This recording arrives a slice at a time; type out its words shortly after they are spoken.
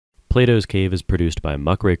Plato's Cave is produced by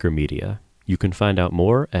Muckraker Media. You can find out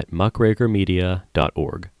more at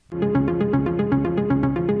muckrakermedia.org.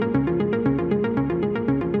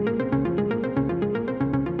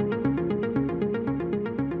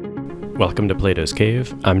 Welcome to Plato's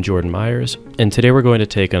Cave. I'm Jordan Myers, and today we're going to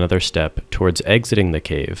take another step towards exiting the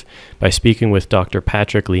cave by speaking with Dr.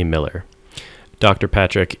 Patrick Lee Miller. Dr.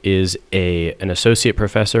 Patrick is an associate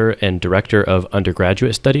professor and director of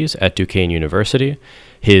undergraduate studies at Duquesne University.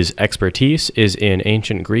 His expertise is in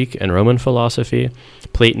ancient Greek and Roman philosophy,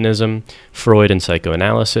 Platonism, Freud and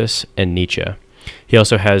psychoanalysis, and Nietzsche. He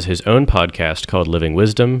also has his own podcast called Living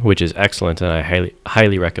Wisdom, which is excellent, and I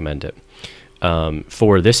highly recommend it.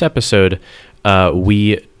 For this episode,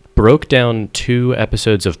 we broke down 2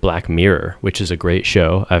 episodes of Black Mirror, which is a great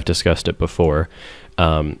show. I've discussed it before.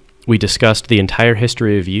 We discussed the entire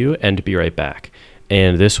history of you and Be Right Back.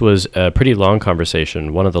 And this was a pretty long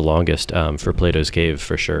conversation, one of the longest for Plato's Cave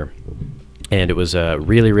for sure. And it was a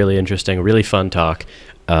really, really interesting, really fun talk.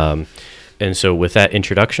 And so with that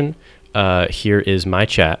introduction, here is my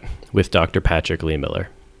chat with Dr. Patrick Lee Miller.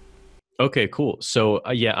 Okay, cool. So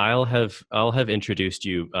I'll have introduced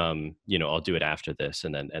you. I'll do it after this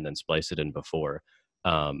and then splice it in before.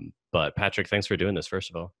 But Patrick, thanks for doing this,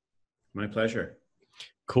 first of all. My pleasure.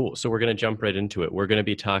 Cool. So we're going to jump right into it. We're going to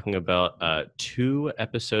be talking about 2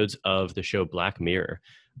 episodes of the show Black Mirror,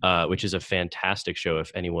 which is a fantastic show if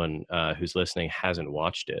anyone who's listening hasn't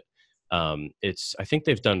watched it. I think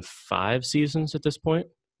they've done 5 seasons at this point,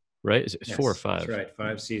 right? Is it 4 or 5? That's right.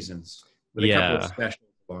 5 seasons with a couple of specials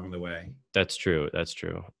along the way. That's true.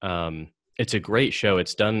 It's a great show.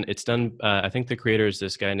 It's done. I think the creator is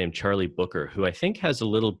this guy named Charlie Brooker, who I think has a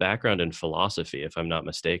little background in philosophy, if I'm not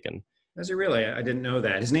mistaken. Does he really? I didn't know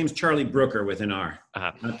that. His name's Charlie Brooker with an R.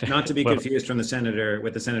 Not to be confused with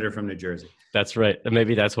the senator from New Jersey. That's right.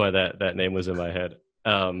 Maybe that's why that name was in my head.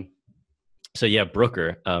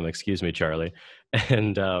 Brooker. Excuse me, Charlie.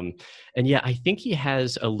 And I think he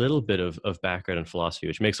has a little bit of background in philosophy,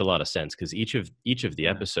 which makes a lot of sense because each of the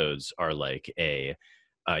episodes are like a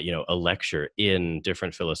lecture in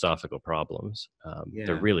different philosophical problems.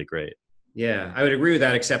 They're really great. Yeah, I would agree with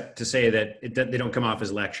that, except to say that they don't come off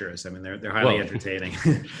as lectures. I mean, they're highly entertaining.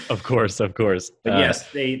 Of course. But yes,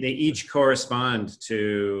 they each correspond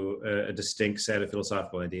to a distinct set of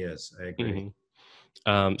philosophical ideas. I agree.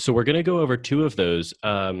 Mm-hmm. So we're going to go over 2 of those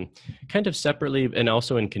kind of separately and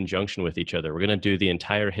also in conjunction with each other. We're going to do the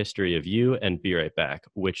entire history of you and Be Right Back,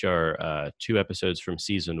 which are 2 episodes from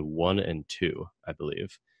season 1 and 2, I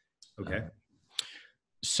believe. Okay.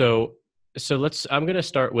 I'm going to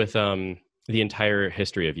start with the entire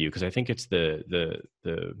history of you because I think it's the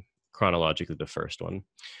chronologically the first one.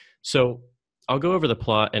 So I'll go over the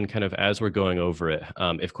plot and kind of as we're going over it,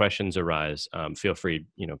 if questions arise, feel free,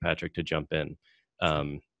 Patrick, to jump in.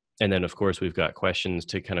 And then of course we've got questions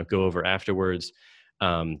to kind of go over afterwards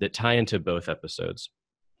that tie into both episodes.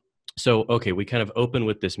 So, okay, we kind of open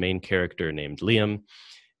with this main character named Liam,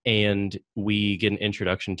 and we get an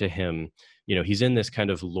introduction to him. He's in this kind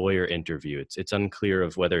of lawyer interview. It's unclear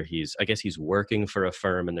of whether he's working for a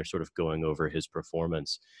firm and they're sort of going over his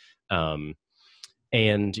performance. And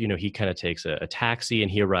he kind of takes a taxi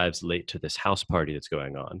and he arrives late to this house party that's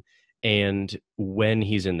going on. And when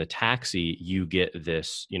he's in the taxi, you get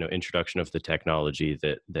this, introduction of the technology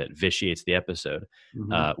that vitiates the episode,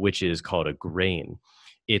 which is called a grain.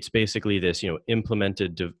 It's basically this,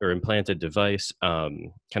 implanted device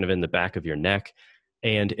kind of in the back of your neck.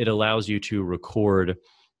 And it allows you to record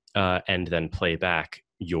and then play back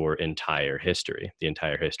your entire history, the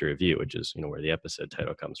entire history of you, which is, where the episode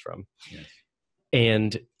title comes from. Yes.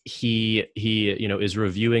 And he is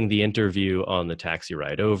reviewing the interview on the taxi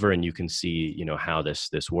ride over, and you can see, how this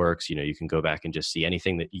works. You can go back and just see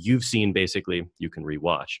anything that you've seen, basically, you can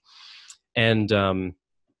rewatch.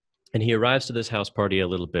 And he arrives to this house party a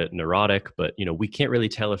little bit neurotic, but, we can't really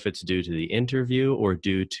tell if it's due to the interview or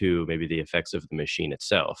due to maybe the effects of the machine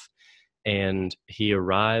itself. And he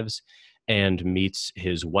arrives and meets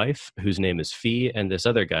his wife, whose name is Fee, and this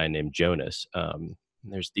other guy named Jonas.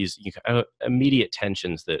 There's these immediate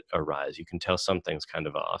tensions that arise. You can tell something's kind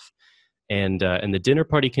of off. And the dinner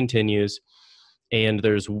party continues. And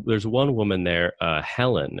there's one woman there,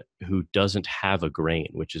 Helen, who doesn't have a grain,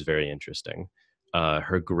 which is very interesting.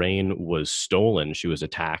 Her grain was stolen. She was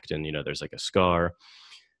attacked, and there's like a scar,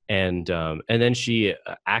 and then she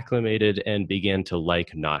acclimated and began to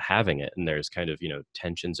like not having it. And there's kind of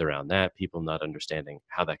tensions around that, people not understanding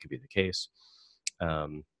how that could be the case.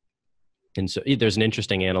 And so there's an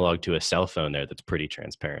interesting analog to a cell phone there that's pretty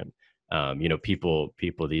transparent.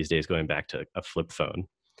 People these days going back to a flip phone.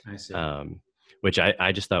 I see. which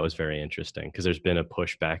I just thought was very interesting because there's been a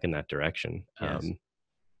push back in that direction. Yes.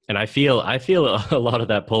 And I feel a lot of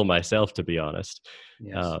that pull myself, to be honest.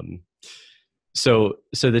 Yes. So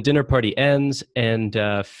the dinner party ends, and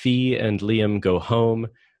Fee and Liam go home.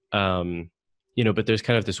 But there's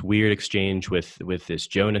kind of this weird exchange with this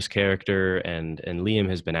Jonas character, and Liam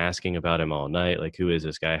has been asking about him all night, like, who is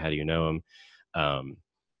this guy? How do you know him?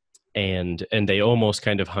 And they almost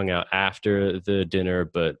kind of hung out after the dinner,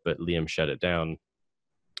 but Liam shut it down.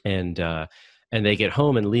 And they get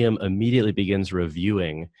home, and Liam immediately begins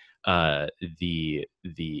reviewing the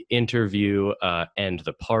interview and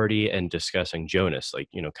the party, and discussing Jonas, like,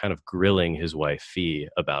 kind of grilling his wife Fee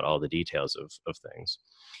about all the details of things.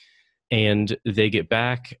 And they get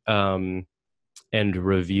back and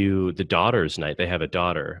review the daughter's night. They have a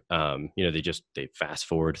daughter. They fast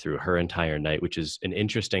forward through her entire night, which is an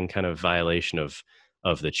interesting kind of violation of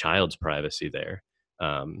the child's privacy there.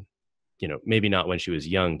 Maybe not when she was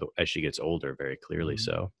young, but as she gets older, very clearly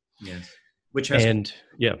so. Yes. Which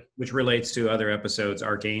relates to other episodes,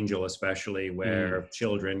 Archangel especially, where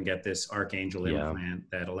children get this Archangel implant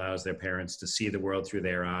that allows their parents to see the world through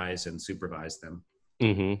their eyes and supervise them.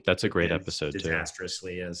 Mm-hmm. That's a great episode,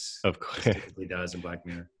 disastrously, too. Of course, it typically does in Black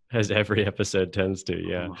Mirror. As every episode tends to,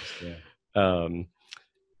 yeah. Almost, yeah.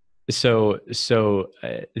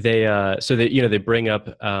 They bring up,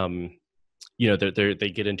 they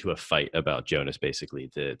get into a fight about Jonas, basically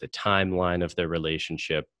the timeline of their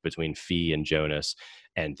relationship between Fee and Jonas,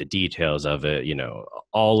 and the details of it.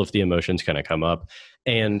 All of the emotions kind of come up,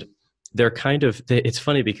 and they're it's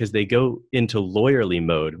funny because they go into lawyerly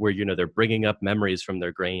mode where, they're bringing up memories from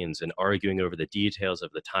their grains and arguing over the details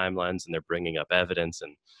of the timelines, and they're bringing up evidence.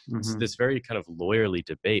 And it's this very kind of lawyerly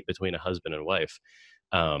debate between a husband and wife.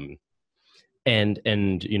 And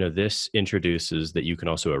this introduces that you can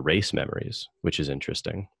also erase memories, which is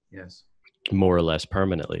interesting. Yes. More or less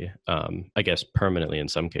permanently. I guess permanently in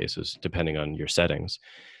some cases, depending on your settings.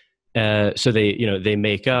 So they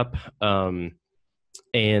make up,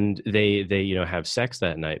 and they have sex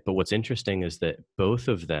that night. But what's interesting is that both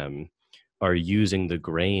of them are using the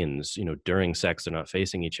grains, during sex. They're not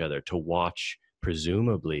facing each other, to watch,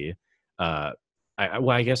 presumably.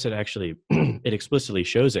 I guess it actually it explicitly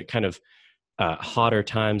shows it kind of hotter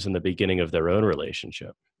times in the beginning of their own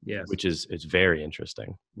relationship. Yes, which is very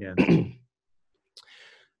interesting. Yeah.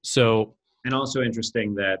 So, and also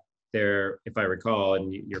interesting that they're, if I recall,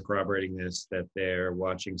 and you're corroborating this, that they're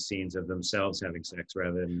watching scenes of themselves having sex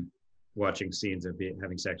rather than watching scenes of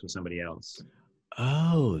having sex with somebody else.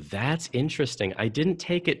 Oh, that's interesting. I didn't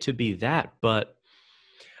take it to be that, but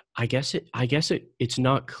I guess it's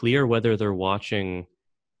not clear whether they're watching.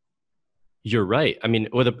 You're right. I mean,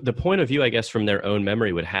 well, the point of view, I guess, from their own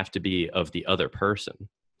memory would have to be of the other person.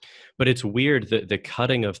 But it's weird that the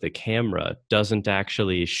cutting of the camera doesn't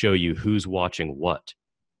actually show you who's watching what.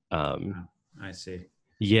 I see.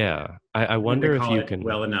 Yeah. I wonder if you can.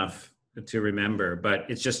 Well enough to remember, but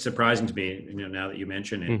it's just surprising to me, now that you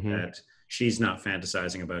mention it, that she's not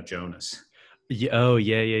fantasizing about Jonas. Yeah, oh,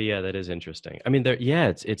 yeah. That is interesting. I mean,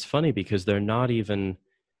 it's funny because they're not even.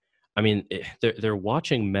 I mean, they're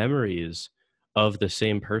watching memories of the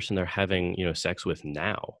same person they're having, sex with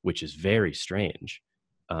now, which is very strange.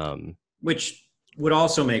 Which would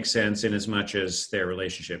also make sense in as much as their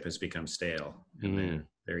relationship has become stale, and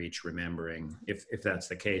they're each remembering. If that's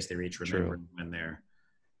the case, they're each remembering when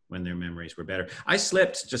their memories were better. I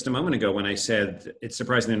slipped just a moment ago when I said it's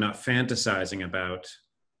surprising they're not fantasizing about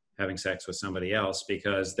having sex with somebody else,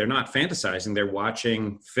 because they're not fantasizing. They're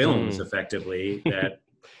watching films effectively that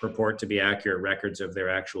purport to be accurate records of their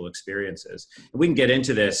actual experiences. And we can get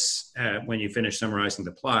into this when you finish summarizing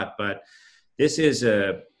the plot, but this is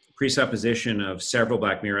a presupposition of several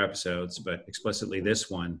Black Mirror episodes, but explicitly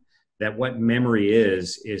this one, that what memory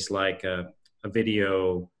is like a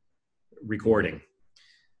video recording.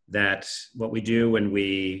 That what we do when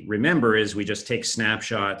we remember is we just take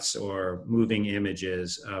snapshots or moving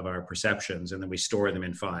images of our perceptions, and then we store them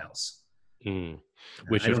in files.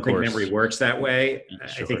 Which, I don't think memory works that way.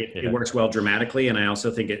 Sure, I think it works well dramatically, and I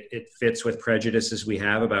also think it fits with prejudices we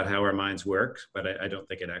have about how our minds work, but I don't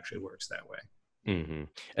think it actually works that way. Mm-hmm.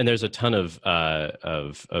 And there's a ton of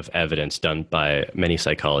evidence done by many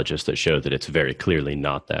psychologists that show that it's very clearly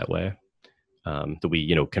not that way. That we,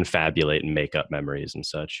 confabulate and make up memories and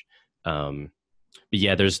such. But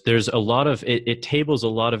yeah, there's a lot of, it tables a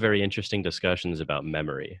lot of very interesting discussions about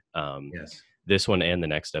memory. Yes. This one and the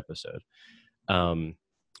next episode.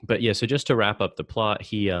 But yeah, so just to wrap up the plot,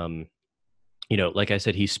 he, like I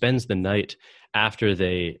said, he spends the night after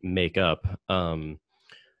they make up,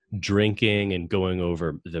 drinking and going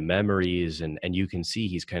over the memories, and you can see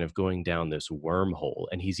he's kind of going down this wormhole,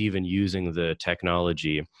 and he's even using the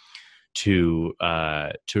technology to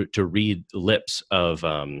read lips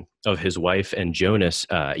of his wife and Jonas,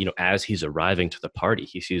 as he's arriving to the party.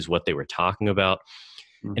 He sees what they were talking about.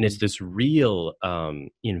 And it's this real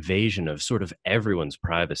invasion of sort of everyone's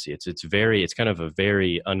privacy. It's kind of a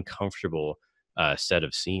very uncomfortable set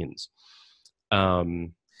of scenes.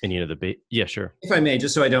 Yeah, sure. If I may,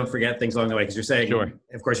 just so I don't forget things along the way, because you're saying, sure,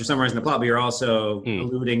 of course, you're summarizing the plot, but you're also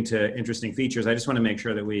alluding to interesting features. I just want to make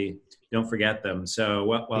sure that we don't forget them. So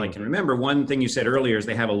while I can remember, one thing you said earlier is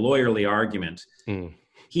they have a lawyerly argument.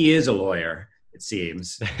 He is a lawyer, it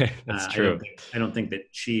seems. That's true. I don't think that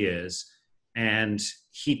she is. And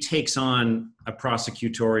he takes on a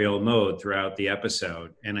prosecutorial mode throughout the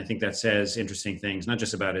episode. And I think that says interesting things, not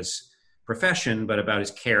just about his profession, but about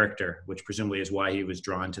his character, which presumably is why he was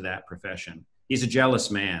drawn to that profession. He's a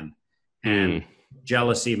jealous man, and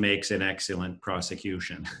jealousy makes an excellent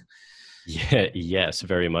prosecution. Yeah, yes,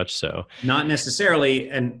 very much so. Not necessarily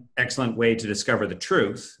an excellent way to discover the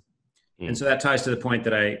truth. And so that ties to the point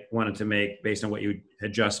that I wanted to make based on what you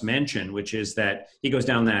had just mentioned, which is that he goes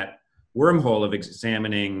down that wormhole of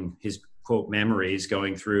examining his, quote, memories,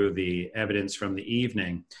 going through the evidence from the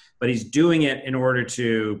evening, but he's doing it in order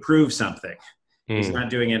to prove something. He's not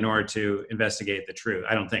doing it in order to investigate the truth.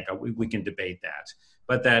 I don't think we can debate that,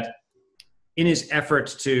 but that in his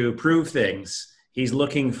effort to prove things, he's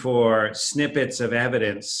looking for snippets of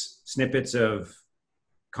evidence, snippets of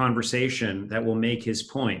conversation that will make his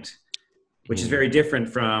point, which is very different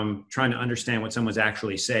from trying to understand what someone's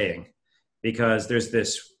actually saying, because there's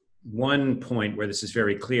this one point where this is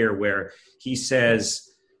very clear, where he says,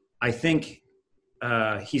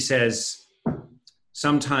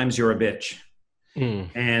 sometimes you're a bitch.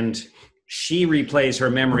 And she replays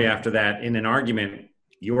her memory after that in an argument.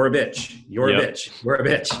 You're a bitch. You're a bitch. You're a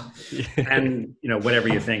bitch. And, whatever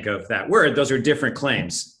you think of that word, those are different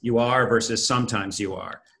claims. You are versus sometimes you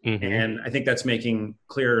are. And I think that's making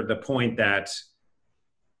clear the point that,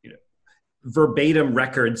 verbatim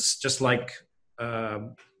records, just like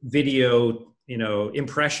video,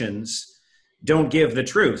 impressions, don't give the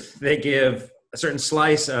truth. They give a certain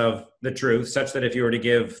slice of the truth, such that if you were to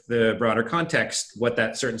give the broader context, what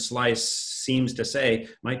that certain slice seems to say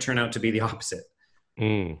might turn out to be the opposite.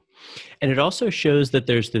 And it also shows that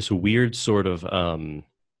there's this weird sort of,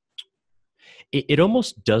 it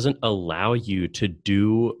almost doesn't allow you to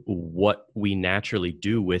do what we naturally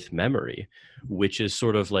do with memory, which is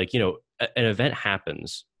sort of like, an event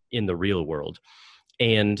happens in the real world.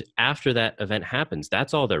 And after that event happens,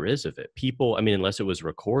 that's all there is of it. People, unless it was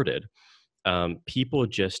recorded, people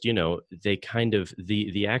just, they kind of,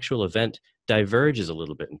 the actual event diverges a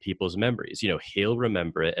little bit in people's memories. He'll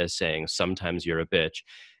remember it as saying, sometimes you're a bitch,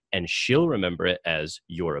 and she'll remember it as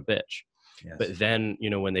you're a bitch. Yes. But then,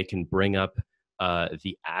 when they can bring up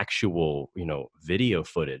the actual, video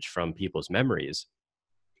footage from people's memories,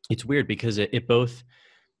 it's weird because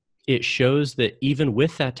it shows that even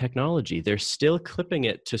with that technology, they're still clipping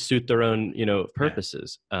it to suit their own,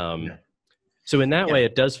 purposes. So in that way,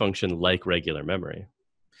 it does function like regular memory.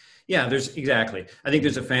 Yeah, exactly. I think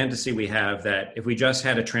there's a fantasy we have that if we just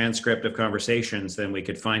had a transcript of conversations, then we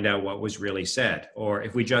could find out what was really said. Or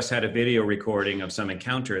if we just had a video recording of some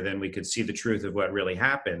encounter, then we could see the truth of what really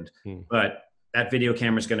happened. But that video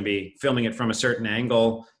camera is going to be filming it from a certain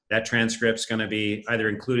angle. That transcript's going to be either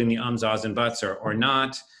including the ums, ahs, and buts or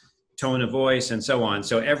not, tone of voice, and so on.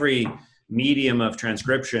 So every medium of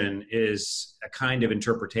transcription is a kind of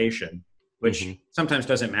interpretation, which sometimes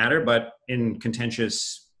doesn't matter, but in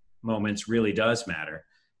contentious moments really does matter.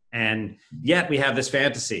 And yet we have this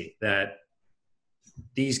fantasy that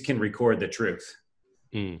these can record the truth.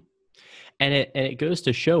 And it goes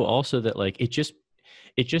to show also that like it just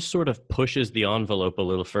sort of pushes the envelope a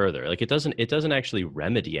little further. Like it doesn't actually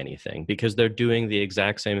remedy anything, because they're doing the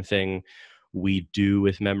exact same thing we do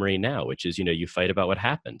with memory now, which is, you fight about what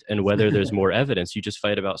happened, and whether there's more evidence, you just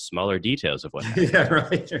fight about smaller details of what happened. Yeah,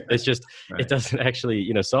 right. It's just, it doesn't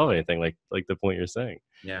actually, solve anything like the point you're saying.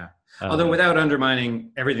 Yeah. Although without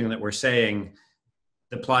undermining everything that we're saying,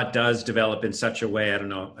 the plot does develop in such a way, I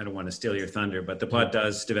don't want to steal your thunder, but the plot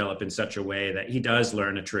does develop in such a way that he does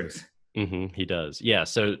learn a truth. He does. Yeah.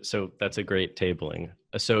 So that's a great tabling.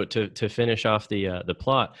 So to finish off the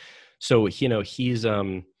plot, so,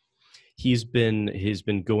 he's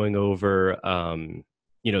been going over,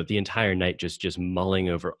 the entire night, just mulling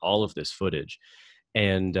over all of this footage.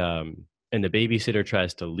 And the babysitter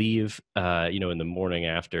tries to leave, in the morning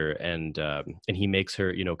after, and he makes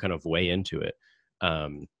her, kind of weigh into it.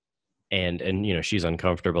 And she's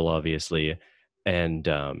uncomfortable, obviously. and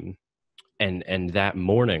that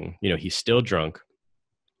morning, he's still drunk.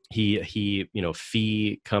 He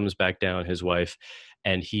Fee comes back down, his wife,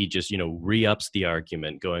 and he just re-ups the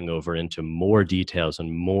argument, going over into more details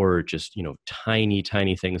and more just tiny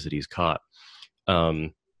things that he's caught.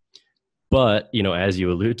 But as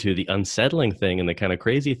you allude to, the unsettling thing and the kind of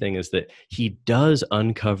crazy thing is that he does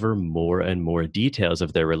uncover more and more details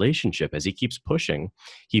of their relationship as he keeps pushing.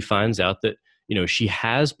 He finds out that she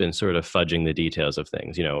has been sort of fudging the details of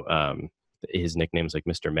things. His nickname's like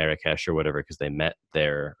Mr. Marrakesh or whatever because they met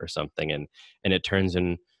there or something, and it turns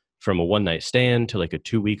in from a one-night stand to like a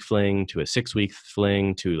 2-week fling to a 6-week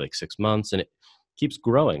fling to like 6 months, and it keeps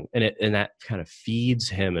growing, and that kind of feeds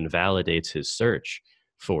him and validates his search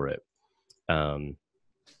for it. And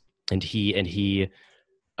he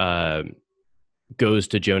goes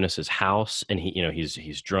to Jonas's house, and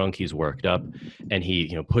he's drunk, he's worked up, and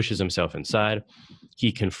he pushes himself inside.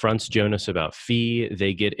 He confronts Jonas about Fee.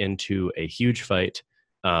 They get into a huge fight,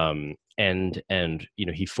 and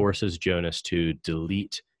he forces Jonas to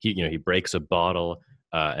delete. He breaks a bottle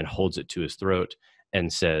and holds it to his throat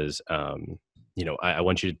and says, I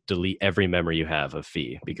want you to delete every memory you have of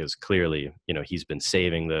Fee, because clearly he's been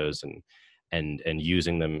saving those and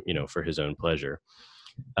using them for his own pleasure.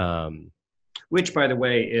 Which, by the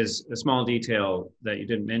way, is a small detail that you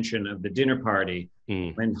didn't mention of the dinner party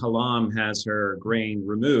when Halam has her grain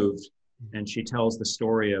removed, and she tells the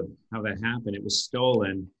story of how that happened. It was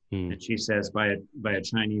stolen, and she says by a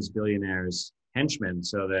Chinese billionaire's henchman,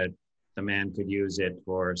 so that the man could use it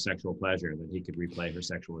for sexual pleasure, that he could replay her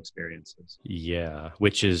sexual experiences. Yeah,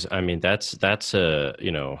 which is, that's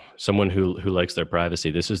someone who likes their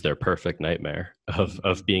privacy. This is their perfect nightmare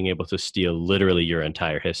of being able to steal literally your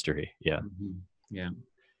entire history. Yeah. Mm-hmm. Yeah.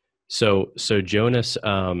 So Jonas,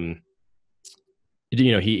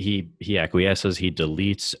 he acquiesces. He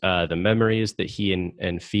deletes the memories that he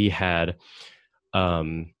and Fee had.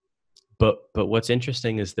 But what's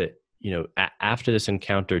interesting is that after this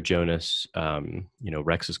encounter, Jonas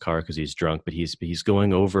wrecks his car because he's drunk, but he's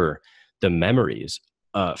going over the memories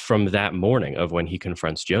from that morning of when he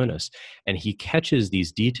confronts Jonas, and he catches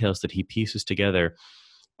these details that he pieces together,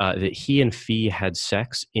 that he and Fee had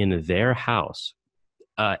sex in their house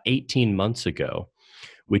 18 months ago,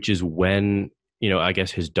 which is when I guess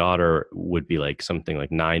his daughter would be like something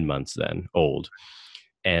like 9 months then old,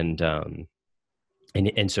 and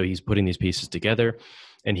so he's putting these pieces together,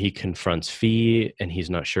 and he confronts Fee, and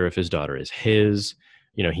he's not sure if his daughter is his.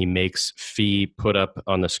 He makes Fee put up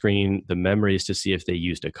on the screen the memories to see if they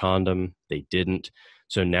used a condom. They didn't.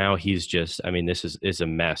 So now he's just, this is a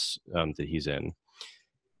mess that he's in.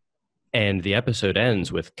 And the episode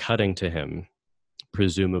ends with cutting to him,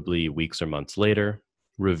 presumably weeks or months later,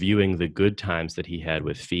 reviewing the good times that he had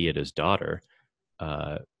with Fee and his daughter,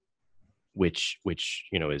 which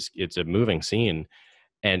it's a moving scene.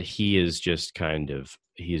 And he is just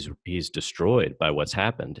he's destroyed by what's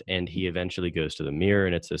happened. And he eventually goes to the mirror,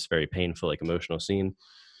 and it's this very painful, like, emotional scene.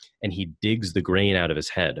 And he digs the grain out of his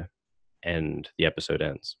head, and the episode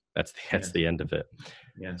ends. That's the end of it.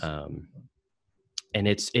 Yes. And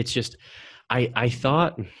it's just, I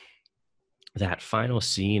thought that final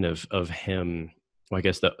scene of him, well, I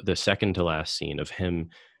guess the second to last scene of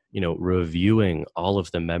him, reviewing all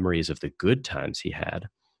of the memories of the good times he had,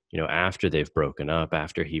 after they've broken up,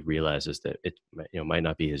 after he realizes that it might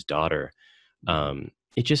not be his daughter,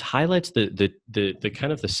 it just highlights the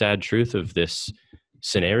kind of the sad truth of this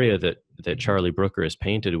scenario that Charlie Brooker has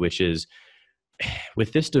painted, which is,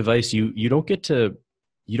 with this device, you don't get to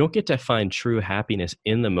find true happiness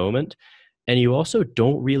in the moment, and you also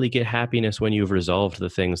don't really get happiness when you've resolved the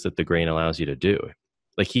things that the grain allows you to do.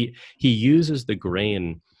 Like he uses the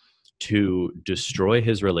grain to destroy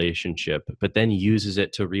his relationship, but then uses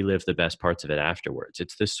it to relive the best parts of it afterwards.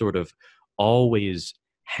 It's this sort of always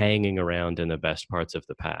hanging around in the best parts of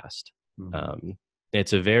the past. Mm-hmm.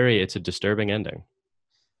 It's a disturbing ending.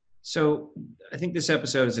 So I think this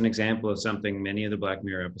episode is an example of something many of the Black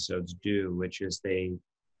Mirror episodes do, which is they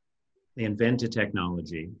invent a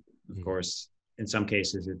technology. Of course, in some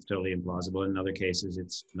cases, it's totally implausible. In other cases,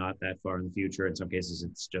 it's not that far in the future. In some cases,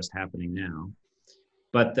 it's just happening now.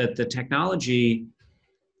 But that the technology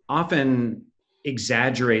often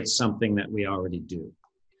exaggerates something that we already do.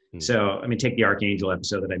 So, take the Archangel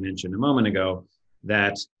episode that I mentioned a moment ago,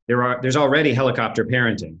 that there's already helicopter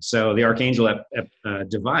parenting. So the Archangel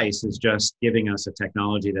device is just giving us a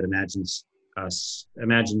technology that imagines a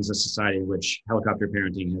society in which helicopter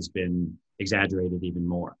parenting has been exaggerated even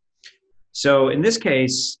more. So in this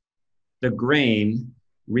case, the grain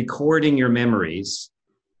recording your memories,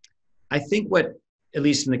 I think what at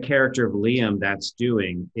least in the character of Liam, that's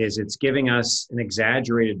doing is it's giving us an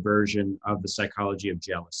exaggerated version of the psychology of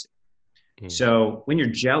jealousy. So when you're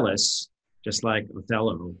jealous, just like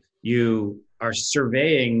Othello, you are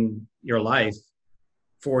surveying your life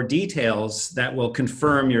for details that will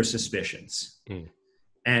confirm your suspicions.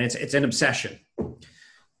 And it's an obsession.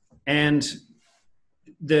 And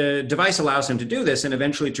the device allows him to do this and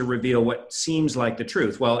eventually to reveal what seems like the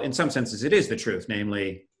truth. Well, in some senses, it is the truth.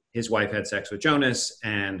 Namely, his wife had sex with Jonas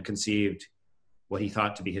and conceived what he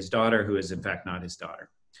thought to be his daughter, who is in fact not his daughter.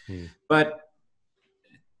 But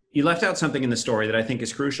you left out something in the story that I think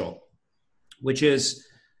is crucial, which is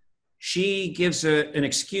she gives an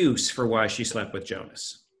excuse for why she slept with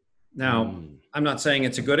Jonas. Now, I'm not saying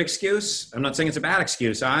it's a good excuse. I'm not saying it's a bad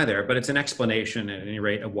excuse either, but it's an explanation at any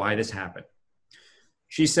rate of why this happened.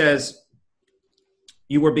 She says,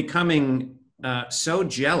 you were becoming so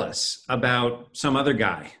jealous about some other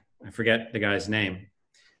guy, I forget the guy's name,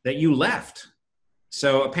 that you left.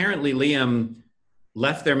 So apparently Liam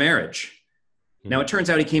left their marriage. Now, it turns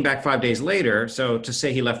out he came back 5 days later, so to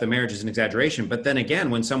say he left the marriage is an exaggeration. But then again,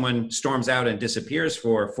 when someone storms out and disappears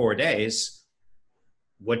for 4 days,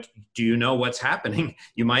 what do you know what's happening?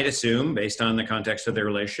 You might assume, based on the context of their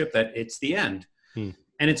relationship, that it's the end.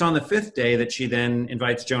 And it's on the 5th day that she then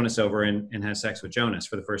invites Jonas over and has sex with Jonas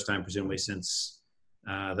for the first time, presumably since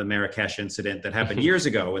the Marrakesh incident that happened years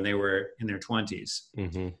ago when they were in their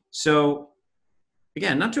 20s. So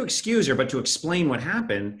again, not to excuse her, but to explain what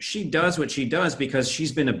happened, she does what she does because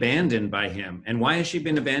she's been abandoned by him. And why has she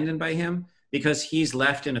been abandoned by him? Because he's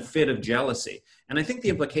left in a fit of jealousy. And I think the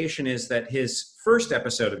implication is that his first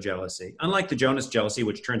episode of jealousy, unlike the Jonas jealousy,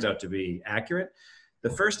 which turns out to be accurate, the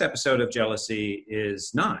first episode of jealousy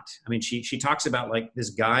is not. I mean, she talks about like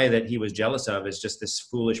this guy that he was jealous of is just this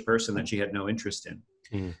foolish person that she had no interest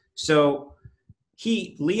in. So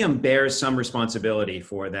Liam bears some responsibility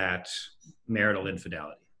for that marital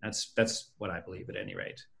infidelity. That's what I believe at any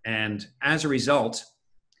rate. And as a result,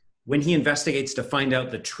 when he investigates to find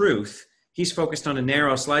out the truth, he's focused on a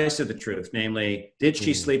narrow slice of the truth, namely, did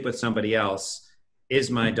she sleep with somebody else? Is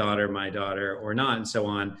my daughter or not? And so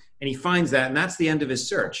on. And he finds that, and that's the end of his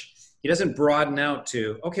search. He doesn't broaden out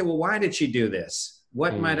to, okay, well, why did she do this?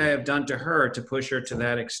 What might I have done to her to push her to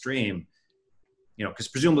that extreme? You know, because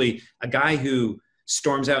presumably a guy who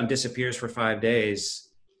storms out and disappears for 5 days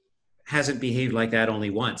hasn't behaved like that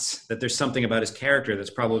only once, that there's something about his character that's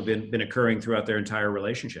probably been occurring throughout their entire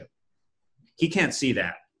relationship. He can't see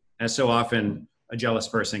that, as so often a jealous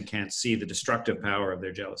person can't see the destructive power of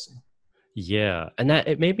their jealousy. Yeah. And that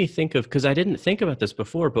it made me think of, because I didn't think about this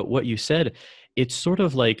before, but what you said, it's sort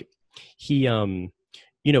of like he,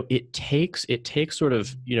 it takes sort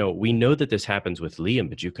of, we know that this happens with Liam,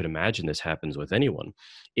 but you could imagine this happens with anyone.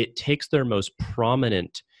 It takes their most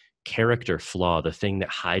prominent character flaw, the thing that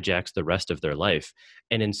hijacks the rest of their life.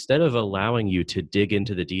 And instead of allowing you to dig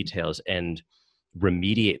into the details and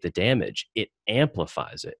remediate the damage, it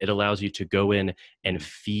amplifies it. It allows you to go in and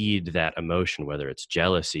feed that emotion, whether it's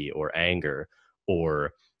jealousy or anger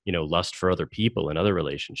or, lust for other people and other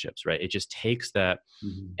relationships, right? It just takes that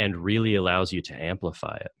and really allows you to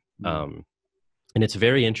amplify it. And it's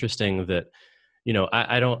very interesting that,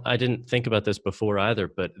 I didn't think about this before either,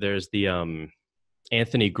 but there's the,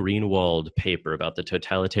 Anthony Greenwald paper about the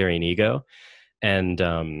totalitarian ego. And,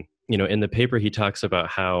 in the paper, he talks about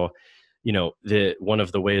how, one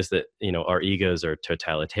of the ways that, our egos are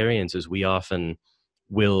totalitarians is we often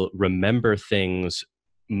will remember things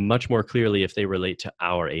much more clearly if they relate to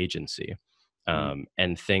our agency.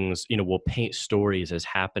 And things, we'll paint stories as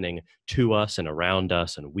happening to us and around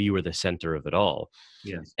us, and we were the center of it all.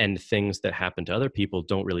 Yes. And things that happen to other people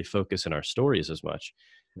don't really focus in our stories as much.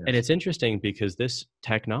 Yes. And it's interesting because this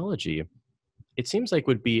technology, it seems like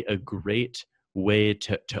would be a great way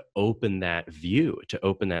to open that view, to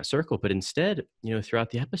open that circle. But instead, throughout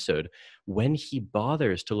the episode, when he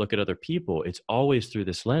bothers to look at other people, it's always through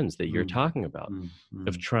this lens that you're talking about,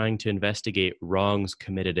 of trying to investigate wrongs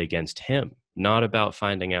committed against him, not about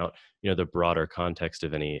finding out, the broader context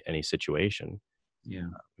of any situation. Yeah.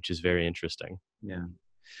 Which is very interesting. Yeah.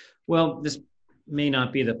 Well, this may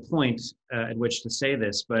not be the point at which to say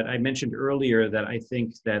this, but I mentioned earlier that I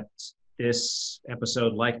think that this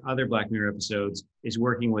episode, like other Black Mirror episodes, is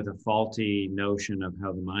working with a faulty notion of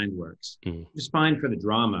how the mind works. It's fine for the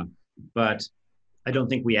drama, but I don't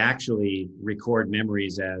think we actually record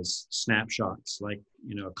memories as snapshots, like,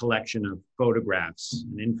 a collection of photographs,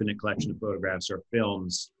 an infinite collection of photographs or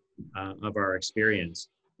films of our experience.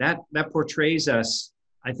 That portrays us,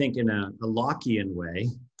 I think, in a Lockean way,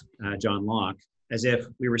 John Locke, as if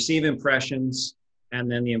we receive impressions, and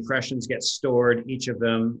then the impressions get stored, each of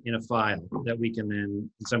them in a file that we can then,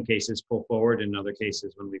 in some cases, pull forward. In other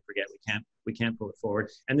cases, when we forget, we can't pull it forward.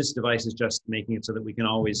 And this device is just making it so that we can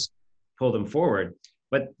always pull them forward.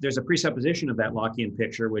 But there's a presupposition of that Lockean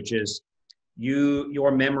picture, which is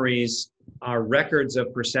your memories are records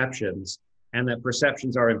of perceptions, and that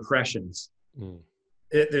perceptions are impressions.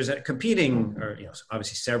 There's a competing, or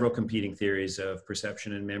obviously several competing theories of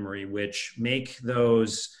perception and memory, which make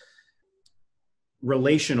those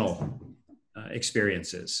relational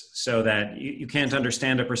experiences, so that you can't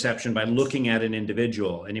understand a perception by looking at an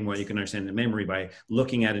individual anymore. You can understand the memory by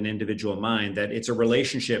looking at an individual mind, that it's a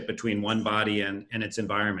relationship between one body and its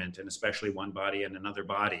environment, and especially one body and another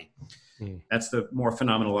body. That's the more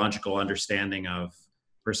phenomenological understanding of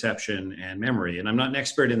perception and memory. And I'm not an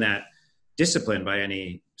expert in that discipline by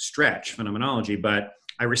any stretch, phenomenology, but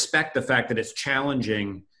I respect the fact that it's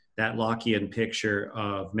challenging that Lockean picture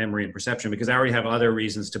of memory and perception, because I already have other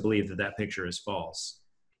reasons to believe that that picture is false.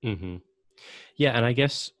 Yeah, and I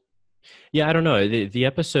guess, I don't know. The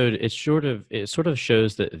episode, it sort of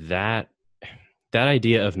shows that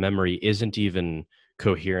idea of memory isn't even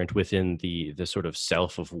coherent within the sort of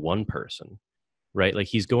self of one person, right? Like,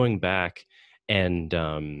 he's going back, and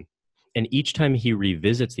each time he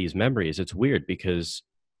revisits these memories, it's weird because,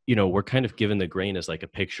 we're kind of given the grain as like a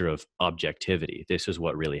picture of objectivity. This is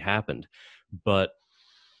what really happened. But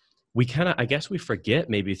I guess we forget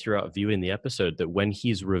maybe throughout viewing the episode that when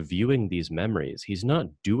he's reviewing these memories, he's not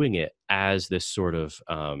doing it as this sort of,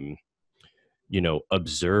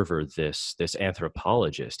 observer, this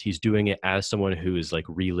anthropologist. He's doing it as someone who is like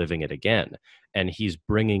reliving it again. And he's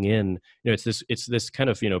bringing in, it's this kind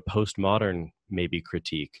of, postmodern maybe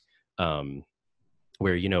critique,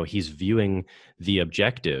 where, he's viewing the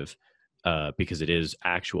objective because it is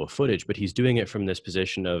actual footage, but he's doing it from this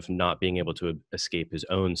position of not being able to escape his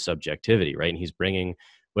own subjectivity, right? And he's bringing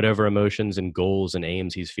whatever emotions and goals and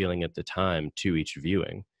aims he's feeling at the time to each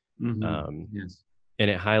viewing. Yes. And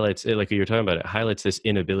it highlights, like you were talking about, it highlights this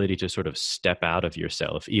inability to sort of step out of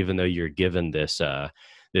yourself, even though you're given this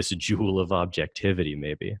this jewel of objectivity,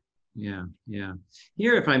 maybe. Yeah.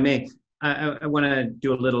 Here, if I may, I want to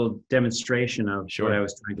do a little demonstration of what I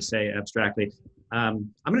was trying to say abstractly.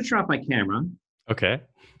 I'm going to turn off my camera. Okay.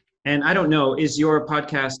 And I don't know, is your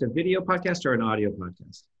podcast a video podcast or an audio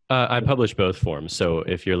podcast? I publish both forms. So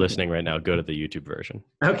if you're listening right now, go to the YouTube version.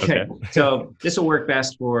 Okay. So this will work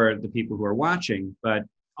best for the people who are watching, but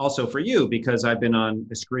also for you, because I've been on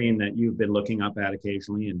a screen that you've been looking up at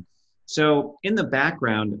occasionally. And so in the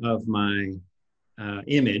background of my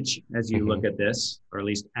image, as you look at this, or at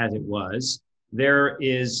least as it was, there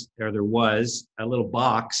was a little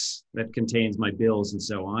box that contains my bills and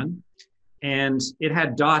so on. And it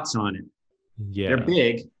had dots on it. Yeah. They're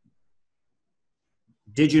big.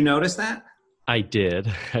 Did you notice that? I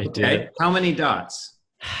did. I did. How many dots?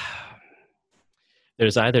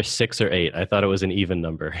 There's either 6 or 8. I thought it was an even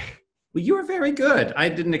number. Well, you were very good. I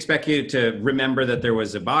didn't expect you to remember that there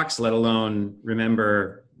was a box, let alone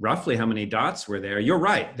remember roughly how many dots were there. You're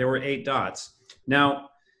right. There were 8 dots. Now,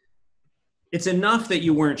 it's enough that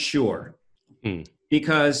you weren't sure.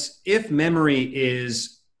 Because if memory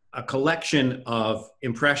is a collection of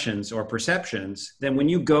impressions or perceptions, then when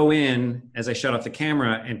you go in, as I shut off the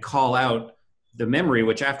camera, and call out the memory,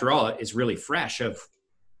 which after all is really fresh of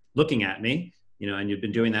looking at me, and you've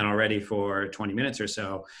been doing that already for 20 minutes or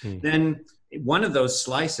so, then one of those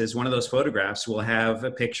slices, one of those photographs will have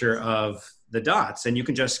a picture of the dots, and you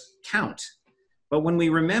can just count. But when we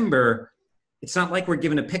remember, it's not like we're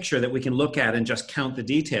given a picture that we can look at and just count the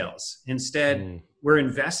details. Instead, we're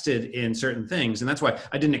invested in certain things. And that's why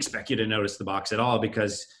I didn't expect you to notice the box at all,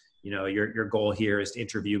 because your goal here is to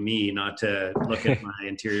interview me, not to look at my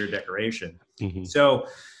interior decoration. So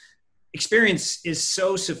experience is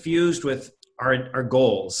so suffused with our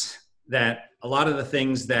goals that a lot of the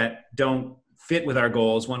things that don't fit with our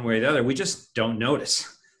goals one way or the other, we just don't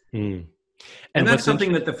notice. And that's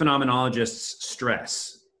something that the phenomenologists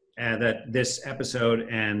stress. That this episode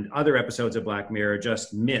and other episodes of Black Mirror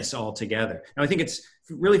just miss altogether. Now, I think it's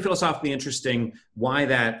really philosophically interesting why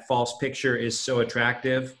that false picture is so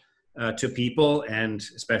attractive to people, and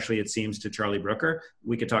especially it seems to Charlie Brooker.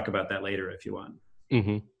 We could talk about that later if you want.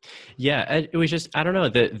 Yeah, it was just, I don't know,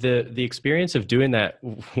 the experience of doing that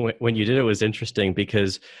when you did it was interesting,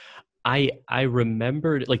 because I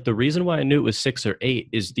remembered, like, the reason why I knew it was 6 or 8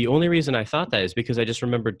 is the only reason I thought that is because I just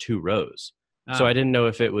remembered 2 rows. So I didn't know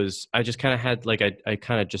if it was, I just kind of had, like, I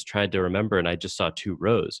kind of just tried to remember, and I just saw 2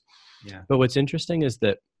 rows. Yeah. But what's interesting is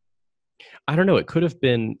that, I don't know, it could have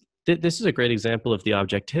been This is a great example of the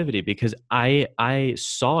objectivity, because I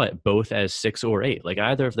saw it both as 6 or 8. Like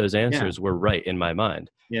either of those Yeah. answers were right in my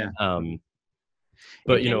mind. Yeah.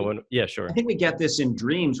 But I sure. think we get this in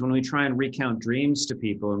dreams when we try and recount dreams to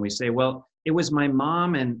people, and we say, well, it was my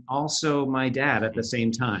mom and also my dad at the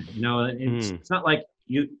same time. It's not like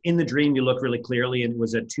you in the dream you look really clearly and it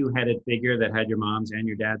was a two-headed figure that had your mom's and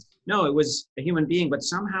your dad's. No, it was a human being, but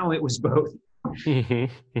somehow it was both. Yeah,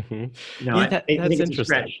 I that's think it's interesting. a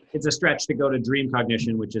stretch. It's a stretch to go to dream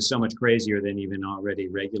cognition, which is so much crazier than even already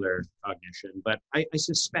regular cognition. But I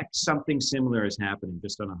suspect something similar is happening,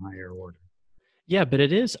 just on a higher order. Yeah, but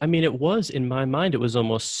it is. I mean, it was in my mind. It was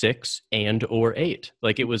almost 6 and or 8.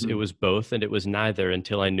 Like it was both, and it was neither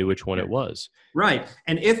until I knew which one it was. Right.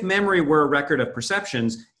 And if memory were a record of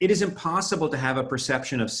perceptions, it is impossible to have a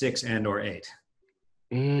perception of 6 and or 8.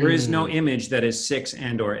 There is no image that is 6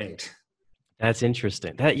 and or 8. That's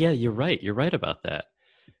interesting. You're right. You're right about that.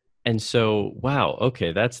 And so, wow.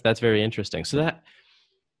 Okay, that's very interesting. So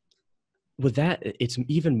it's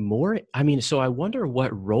even more, I mean, so I wonder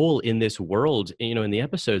what role in this world, in the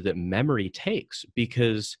episode, that memory takes,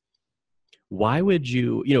 because why would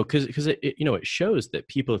you, because it shows that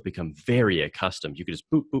people have become very accustomed. You could just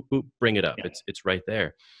boop, boop, boop, bring it up. Yeah. It's right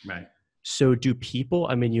there. Right. So do people,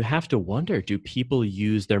 I mean, you have to wonder, do people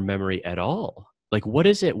use their memory at all? Like, what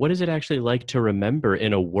is it actually like to remember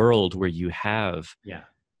in a world where you have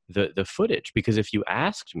the footage? Because if you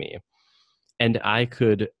asked me, and I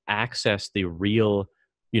could access the real,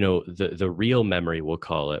 the real memory, we'll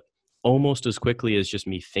call it, almost as quickly as just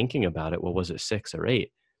me thinking about it. Well, was it 6 or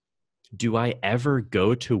 8? Do I ever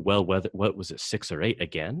go to, what was it, 6 or 8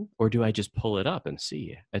 again? Or do I just pull it up and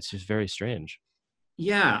see? It's just very strange.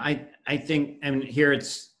 Yeah, I think, and here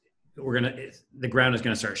the ground is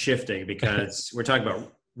going to start shifting, because we're talking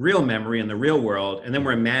about real memory in the real world, and then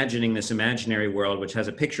we're imagining this imaginary world which has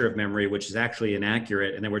a picture of memory which is actually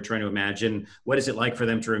inaccurate, and then we're trying to imagine what is it like for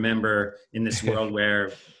them to remember in this world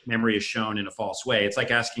where memory is shown in a false way. It's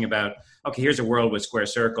like asking about, okay, here's a world with square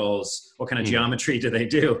circles, what kind of geometry do they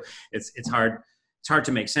do? It's hard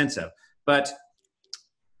to make sense of. But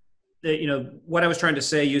what I was trying to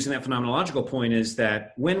say using that phenomenological point is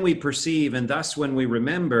that when we perceive, and thus when we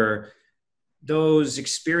remember, those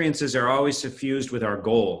experiences are always suffused with our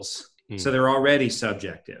goals. So they're already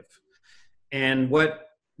subjective. And what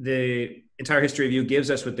the entire history of you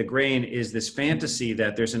gives us with the grain is this fantasy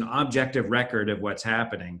that there's an objective record of what's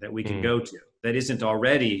happening that we can go to that isn't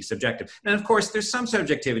already subjective. And of course, there's some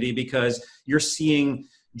subjectivity because you're seeing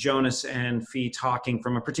Jonas and Fee talking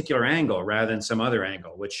from a particular angle rather than some other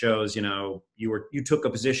angle, which shows, you took a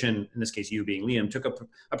position, in this case, you being Liam, took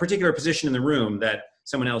a particular position in the room that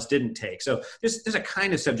someone else didn't take. So there's a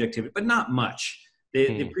kind of subjectivity, but not much.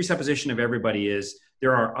 The presupposition of everybody is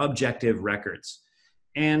there are objective records.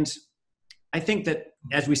 And I think that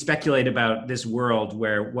as we speculate about this world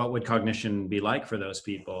where what would cognition be like for those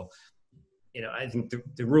people, I think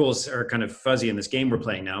the rules are kind of fuzzy in this game we're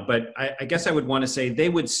playing now, but I guess I would want to say they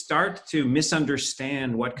would start to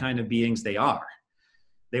misunderstand what kind of beings they are.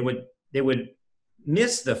 They would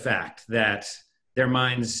miss the fact that their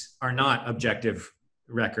minds are not objective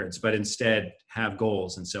records, but instead have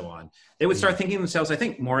goals and so on. They would start thinking of themselves, I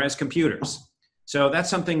think, more as computers. So that's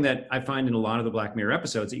something that I find in a lot of the Black Mirror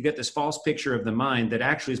episodes, that you get this false picture of the mind that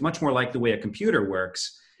actually is much more like the way a computer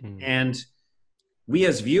works. And we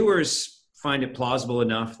as viewers find it plausible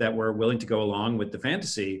enough that we're willing to go along with the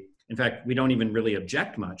fantasy. In fact, we don't even really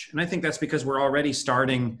object much. And I think that's because we're already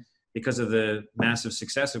starting, because of the massive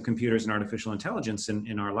success of computers and artificial intelligence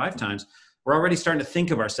in our lifetimes, we're already starting to think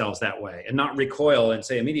of ourselves that way and not recoil and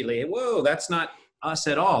say immediately, whoa, that's not us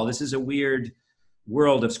at all. This is a weird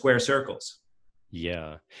world of square circles.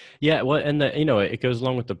 Yeah. Well, and it goes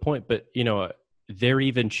along with the point, but they're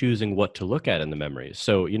even choosing what to look at in the memories.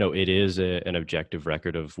 So, it is an objective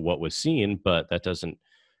record of what was seen, but that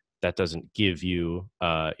doesn't give you,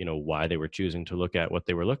 why they were choosing to look at what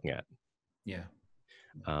they were looking at. Yeah.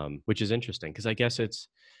 Which is interesting, because I guess it's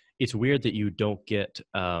weird that you don't get,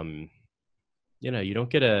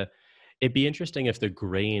 it'd be interesting if the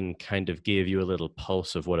grain kind of gave you a little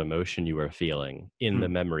pulse of what emotion you were feeling in the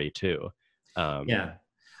memory too. Yeah.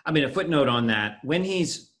 I mean, a footnote on that, when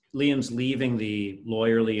Liam's leaving the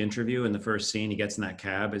lawyerly interview in the first scene, he gets in that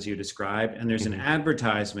cab as you described, and there's an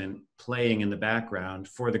advertisement playing in the background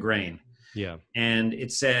for the grain. Yeah. And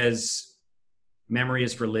it says, memory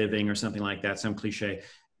is for living, or something like that, some cliche,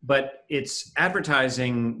 but it's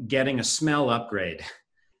advertising getting a smell upgrade.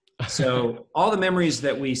 So all the memories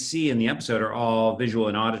that we see in the episode are all visual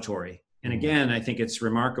and auditory. And again, I think it's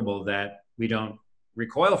remarkable that we don't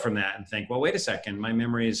recoil from that and think, well, wait a second, my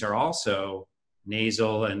memories are also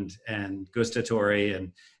nasal and gustatory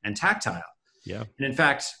and tactile. Yeah. And in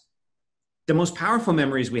fact, the most powerful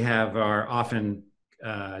memories we have are often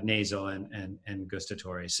nasal and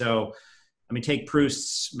gustatory. So, I mean, take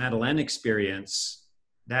Proust's Madeleine experience.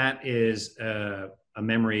 That is a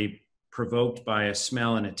memory provoked by a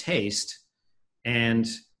smell and a taste. And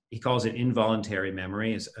he calls it involuntary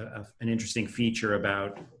memory. Is an interesting feature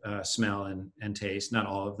about smell and taste. Not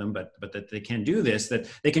all of them, but that they can do this, that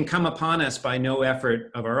they can come upon us by no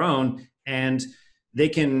effort of our own, and they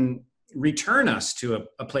can return us to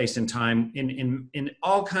a place in time in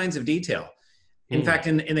all kinds of detail. In fact,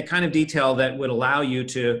 in the kind of detail that would allow you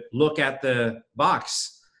to look at the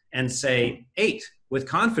box and say 8 with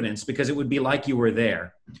confidence, because it would be like you were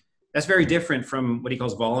there. That's very different from what he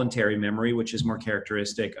calls voluntary memory, which is more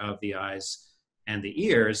characteristic of the eyes and the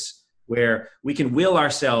ears, where we can will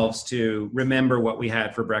ourselves to remember what we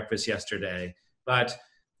had for breakfast yesterday. But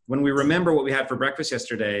when we remember what we had for breakfast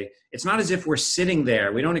yesterday, it's not as if we're sitting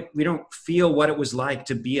there. We don't feel what it was like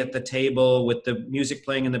to be at the table with the music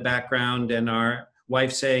playing in the background and our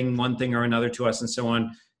wife saying one thing or another to us and so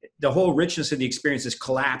on. The whole richness of the experience is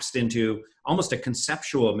collapsed into almost a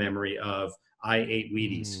conceptual memory of I ate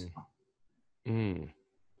Wheaties.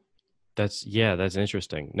 That's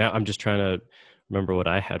interesting. Now I'm just trying to remember what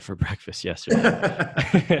I had for breakfast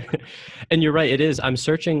yesterday. And you're right, it is. I'm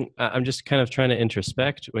searching, I'm just kind of trying to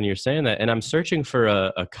introspect when you're saying that. And I'm searching for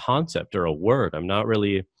a concept or a word. I'm not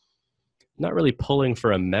really pulling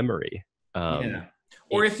for a memory.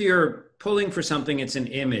 Or if you're pulling for something, it's an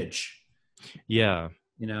image. Yeah.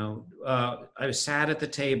 You know, I was sat at the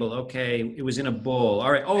table. Okay, it was in a bowl.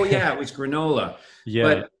 All right. Oh yeah, it was granola. Yeah.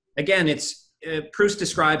 But again, Proust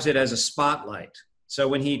describes it as a spotlight. So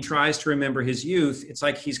when he tries to remember his youth, it's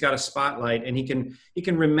like he's got a spotlight, and he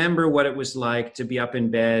can remember what it was like to be up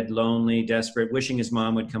in bed, lonely, desperate, wishing his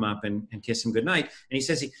mom would come up and kiss him goodnight. And he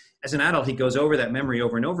says as an adult, he goes over that memory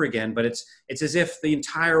over and over again, but it's as if the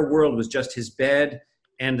entire world was just his bed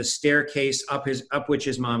and the staircase up which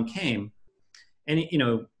his mom came. And, you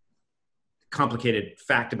know, complicated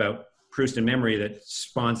fact about Proust and memory that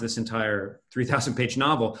spawns this entire 3,000-page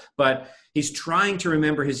novel. But he's trying to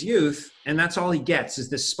remember his youth, and that's all he gets is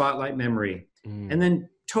this spotlight memory. And then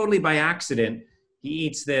totally by accident, he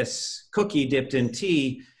eats this cookie dipped in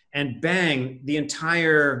tea, and bang, the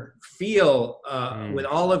entire feel with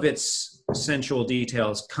all of its sensual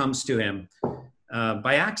details comes to him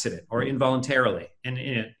by accident or involuntarily. And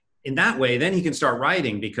in that way, then he can start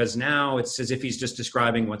writing, because now it's as if he's just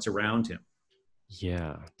describing what's around him.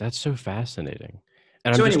 Yeah, that's so fascinating.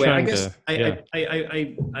 And so anyway, I guess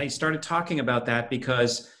I started talking about that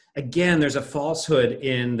because, again, there's a falsehood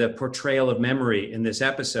in the portrayal of memory in this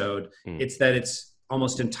episode. It's that it's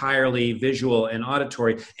almost entirely visual and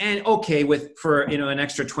auditory. And okay, for an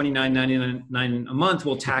extra $29.99 a month,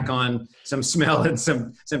 we'll tack on some smell and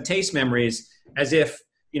some taste memories, as if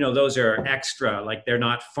those are extra, like they're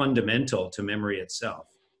not fundamental to memory itself.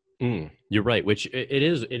 You're right, which it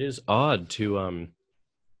is odd to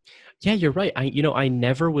yeah, you're right. I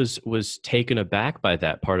never was taken aback by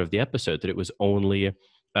that part of the episode, that it was only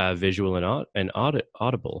visual and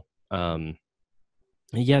audible.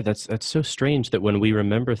 Yeah, that's so strange that when we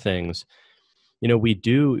remember things, we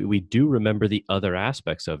do remember the other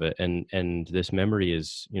aspects of it, and this memory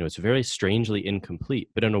is, it's very strangely incomplete,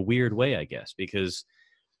 but in a weird way, I guess, because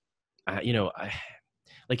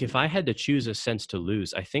like if I had to choose a sense to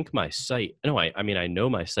lose, I think my sight, I know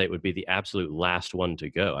my sight would be the absolute last one to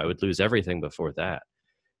go. I would lose everything before that.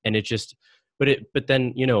 And but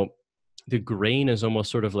then, the grain is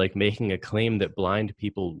almost sort of like making a claim that blind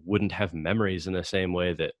people wouldn't have memories in the same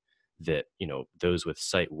way that those with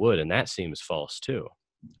sight would. And that seems false too.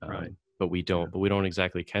 Right. But we don't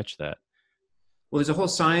exactly catch that. Well, there's a whole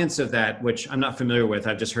science of that, which I'm not familiar with.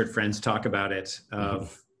 I've just heard friends talk about it,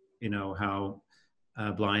 of, how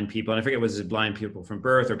blind people, and I forget, was it blind people from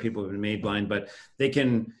birth or people who've been made blind, but they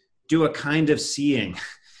can do a kind of seeing.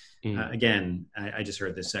 Again, I just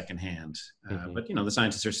heard this secondhand, but the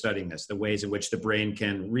scientists are studying this, the ways in which the brain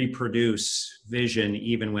can reproduce vision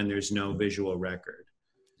even when there's no visual record.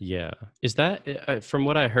 Yeah. Is that, from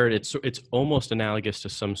what I heard, it's almost analogous to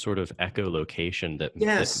some sort of echolocation that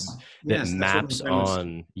maps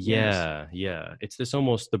on. Yeah. Yeah. It's this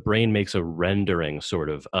almost, the brain makes a rendering sort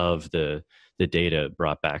of the data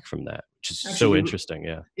brought back from that, which is actually so interesting.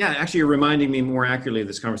 Yeah. Yeah. Actually, you're reminding me more accurately of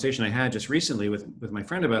this conversation I had just recently with my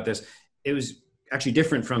friend about this. It was actually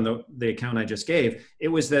different from the account I just gave. It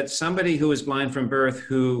was that somebody who was blind from birth,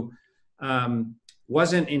 who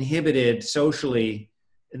wasn't inhibited socially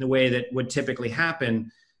in the way that would typically happen,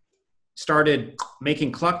 started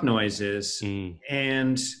making cluck noises,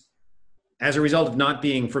 and as a result of not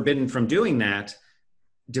being forbidden from doing that,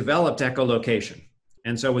 developed echolocation,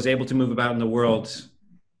 and so was able to move about in the world.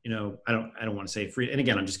 You know, I don't want to say free. And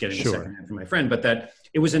again, I'm just getting the second hand from my friend, but that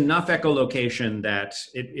it was enough echolocation that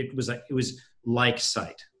it was like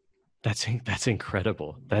sight. That's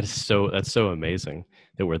incredible. That's so amazing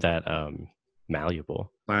that we're that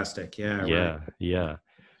malleable. Plastic, yeah, yeah, right. yeah.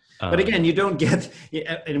 But again, you don't get,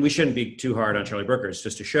 and we shouldn't be too hard on Charlie Brooker. It's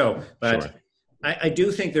just a show, but. Sure. I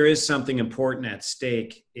do think there is something important at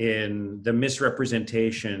stake in the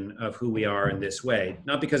misrepresentation of who we are in this way.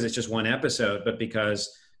 Not because it's just one episode, but because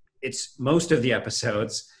it's most of the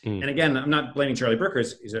episodes. And again, I'm not blaming Charlie Brooker.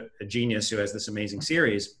 He's a genius who has this amazing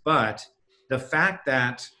series. But the fact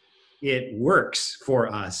that it works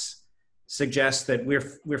for us suggests that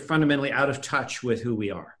we're fundamentally out of touch with who we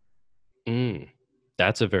are.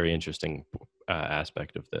 That's a very interesting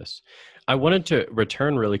aspect of this. I wanted to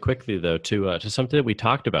return really quickly, though, to something that we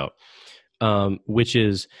talked about, which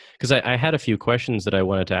is because I had a few questions that I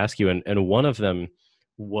wanted to ask you, and one of them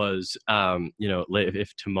was,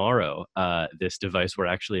 if tomorrow this device were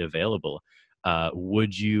actually available,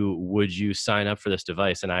 would you sign up for this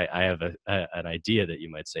device? And I have an idea that you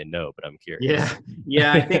might say no, but I'm curious.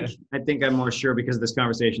 Yeah. I think I'm more sure because of this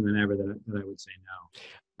conversation than ever that I would say no.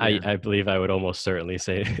 Yeah. I believe I would almost certainly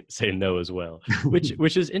say no as well,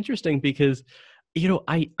 which is interesting because,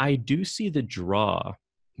 I do see the draw,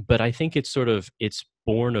 but I think it's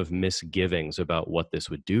born of misgivings about what this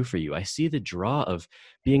would do for you. I see the draw of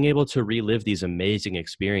being able to relive these amazing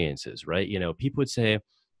experiences, right? People would say,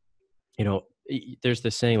 there's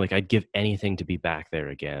this saying like, I'd give anything to be back there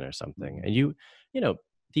again or something. And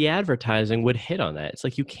the advertising would hit on that. It's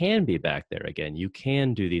like, you can be back there again. You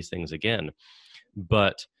can do these things again.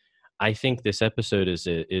 But I think this episode is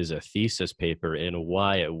a thesis paper in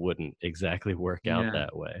why it wouldn't exactly work out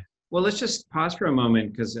that way. Well, let's just pause for a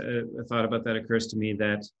moment because a thought about that occurs to me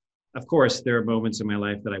that, of course, there are moments in my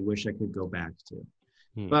life that I wish I could go back to.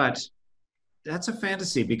 But that's a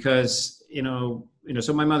fantasy because,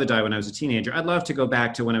 so my mother died when I was a teenager. I'd love to go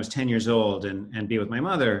back to when I was 10 years old and be with my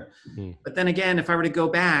mother. But then again, if I were to go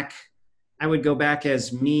back, I would go back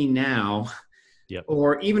as me now. Yep.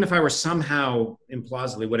 Or even if I were somehow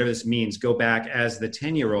implausibly, whatever this means, go back as the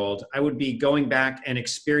 10-year-old, I would be going back and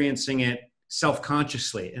experiencing it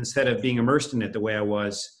self-consciously instead of being immersed in it the way I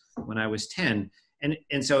was when I was 10.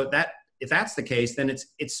 And so that if that's the case, then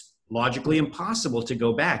it's logically impossible to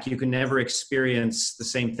go back. You can never experience the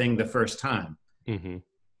same thing the first time. Mm-hmm.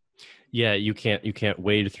 Yeah, you can't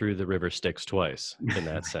wade through the river Styx twice in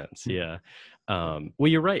that sense. Yeah. Well,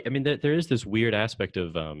 you're right. I mean, there is this weird aspect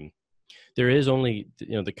of there is only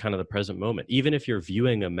the kind of the present moment. Even if you're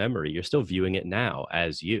viewing a memory, you're still viewing it now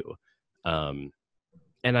as you.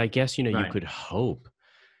 And I guess Right. you could hope.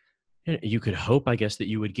 I guess, that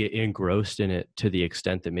you would get engrossed in it to the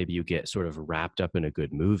extent that maybe you get sort of wrapped up in a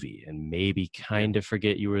good movie and maybe kind of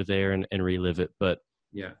forget you were there and relive it. But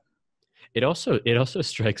yeah, it also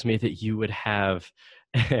strikes me that you would have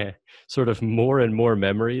sort of more and more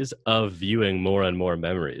memories of viewing more and more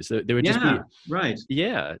memories. There would just be right.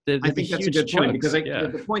 Yeah, I think that's a good point because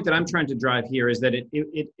the point that I'm trying to drive here is that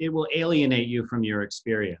it will alienate you from your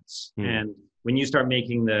experience. And when you start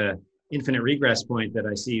making the infinite regress point that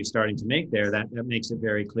I see you starting to make there, that makes it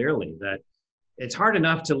very clearly that it's hard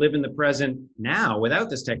enough to live in the present now without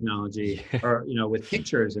this technology or, with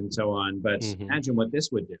pictures and so on. But imagine what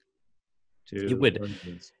this would do. It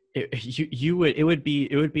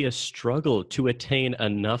would be a struggle to attain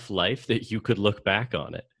enough life that you could look back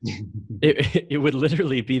on it. It would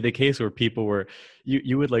literally be the case where people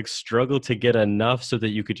you would like struggle to get enough so that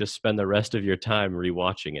you could just spend the rest of your time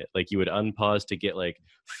rewatching it. Like you would unpause to get like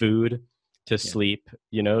food, to sleep,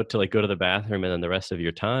 to like go to the bathroom, and then the rest of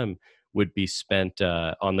your time would be spent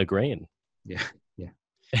on the grain. Yeah.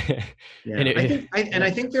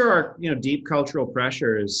 I think there are deep cultural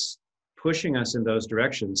pressures pushing us in those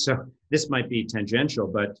directions. So this might be tangential,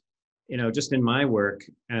 but just in my work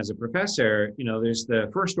as a professor, there's the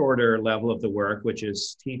first order level of the work, which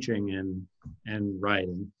is teaching and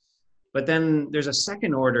writing. But then there's a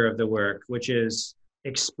second order of the work, which is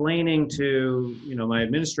explaining to my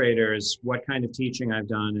administrators what kind of teaching I've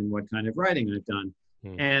done and what kind of writing I've done.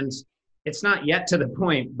 And it's not yet to the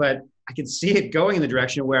point, but I can see it going in the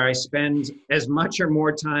direction where I spend as much or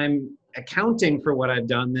more time accounting for what I've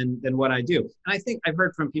done than what I do. And I think I've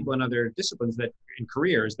heard from people in other disciplines that in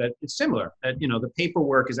careers that it's similar, that the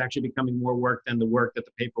paperwork is actually becoming more work than the work that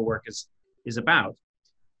the paperwork is about.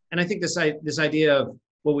 And I think this idea of,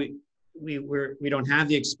 well, we don't have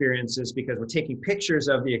the experiences because we're taking pictures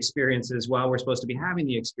of the experiences while we're supposed to be having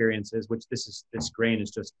the experiences, which this grain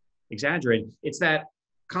is just exaggerating. It's that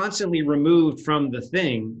constantly removed from the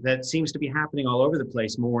thing that seems to be happening all over the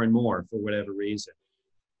place more and more for whatever reason.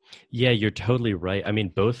 Yeah, you're totally right. I mean,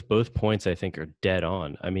 both points I think are dead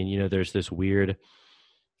on. I mean, there's this weird.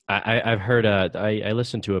 I've heard. I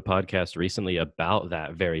listened to a podcast recently about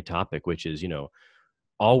that very topic, which is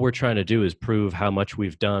all we're trying to do is prove how much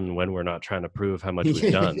we've done when we're not trying to prove how much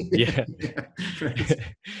we've done. Yeah. Yeah, right.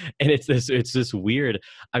 And it's this weird.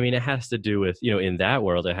 I mean, it has to do with in that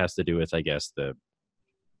world, it has to do with, I guess, the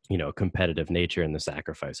competitive nature and the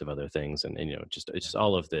sacrifice of other things, and just it's just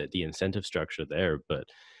all of the incentive structure there. But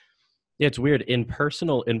yeah, it's weird in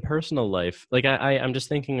personal life. Like I'm just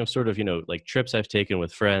thinking of sort of like trips I've taken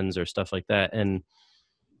with friends or stuff like that, and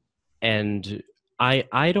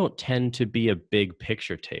I don't tend to be a big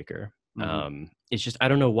picture taker. Mhm. It's just I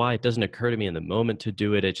don't know why it doesn't occur to me in the moment to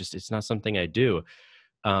do it. It's not something I do.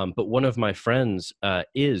 But one of my friends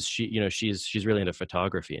is she's really into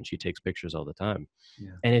photography, and she takes pictures all the time.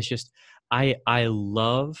 Yeah. And it's just I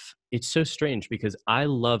love, it's so strange because I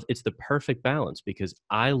love, it's the perfect balance because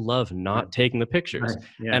I love Right. not taking the pictures, Right.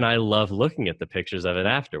 Yeah. and I love looking at the pictures of it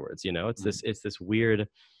afterwards. It's Right. this weird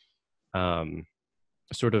um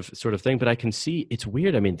sort of thing. But I can see it's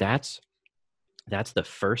weird. I mean, that's the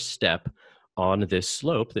first step on this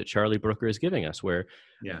slope that Charlie Brooker is giving us, where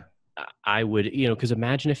Yeah. I would, because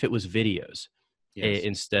imagine if it was videos Yes.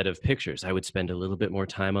 instead of pictures. I would spend a little bit more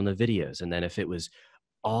time on the videos. And then if it was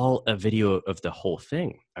all a video of the whole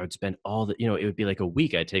thing, I would spend it would be like a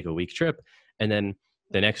week. I'd take a week trip, and then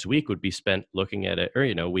the next week would be spent looking at it,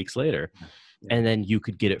 or, weeks later. Yeah. Yeah. And then you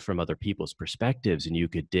could get it from other people's perspectives, and you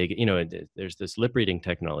could dig, and there's this lip reading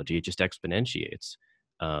technology. It just exponentiates.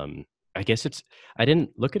 I guess I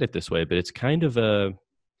didn't look at it this way, but it's kind of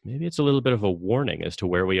maybe it's a little bit of a warning as to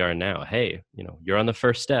where we are now. Hey, you're on the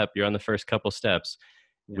first step. You're on the first couple steps.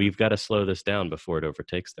 Yeah. We've got to slow this down before it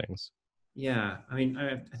overtakes things. Yeah, I mean,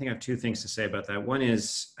 I think I have two things to say about that. One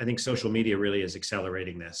is I think social media really is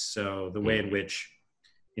accelerating this. So the way in which,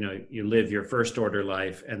 you live your first order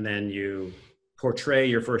life and then you portray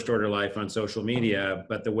your first order life on social media,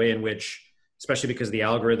 but the way in which, especially because of the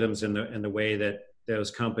algorithms and the way that those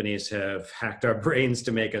companies have hacked our brains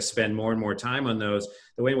to make us spend more and more time on those,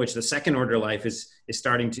 the way in which the second order life is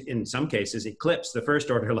starting to, in some cases, eclipse the first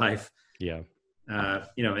order life. Yeah.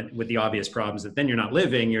 And with the obvious problems that then you're not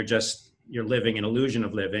living, you're living an illusion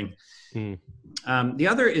of living. The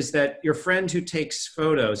other is that your friend who takes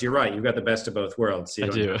photos, you're right, you've got the best of both worlds. I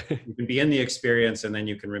do. You can be in the experience and then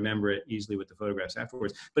you can remember it easily with the photographs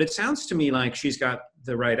afterwards. But it sounds to me like she's got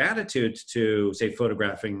the right attitude to, say,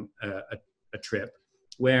 photographing a trip,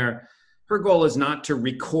 where her goal is not to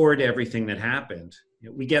record everything that happened.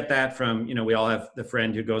 We get that from, we all have the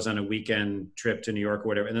friend who goes on a weekend trip to New York or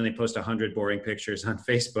whatever, and then they post 100 boring pictures on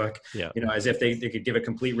Facebook, as if they could give a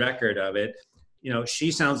complete record of it.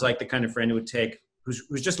 She sounds like the kind of friend who would take,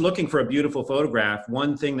 who's just looking for a beautiful photograph,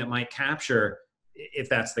 one thing that might capture, if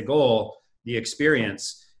that's the goal, the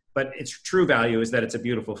experience, but its true value is that it's a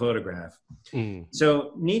beautiful photograph.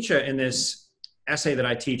 So Nietzsche, in this essay that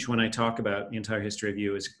I teach when I talk about the entire history of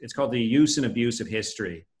you, it's called The Use and Abuse of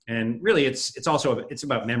History. And really, it's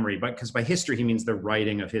about memory, but because by history he means the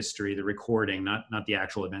writing of history, the recording, not the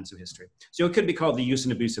actual events of history. So it could be called the use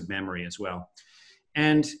and abuse of memory as well.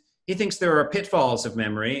 And he thinks there are pitfalls of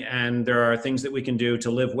memory, and there are things that we can do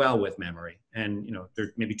to live well with memory. And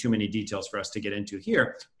there may be too many details for us to get into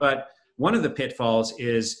here, but one of the pitfalls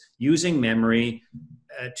is using memory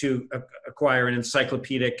to acquire an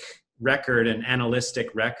encyclopedic record, an analytic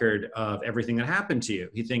record of everything that happened to you.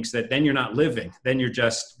 He thinks that then you're not living, then you're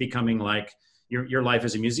just becoming like your life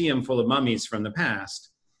is a museum full of mummies from the past.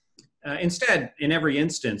 Instead, in every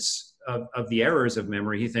instance of the errors of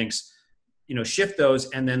memory, he thinks, shift those,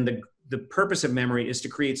 and then the purpose of memory is to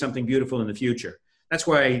create something beautiful in the future. That's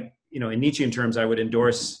why, in Nietzschean terms, I would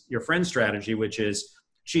endorse your friend's strategy, which is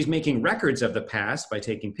she's making records of the past by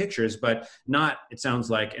taking pictures, but not, it sounds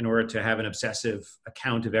like, in order to have an obsessive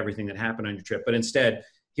account of everything that happened on your trip, but instead,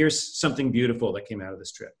 here's something beautiful that came out of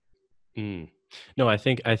this trip. No, I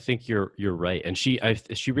think you're right, and she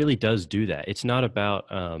really does do that. It's not about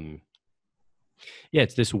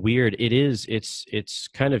it's this weird. It's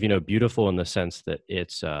kind of beautiful in the sense that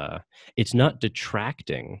it's not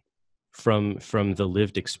detracting from the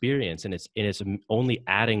lived experience, and it's only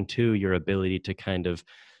adding to your ability to kind of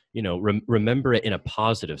remember it in a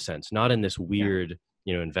positive sense, not in this weird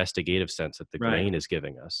investigative sense that the grain is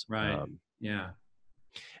giving us. Right.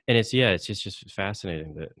 And it's just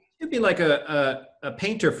fascinating that it'd be like a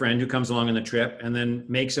painter friend who comes along on the trip and then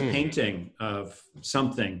makes a painting of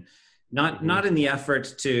something, not in the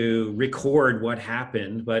effort to record what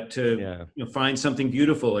happened, but to find something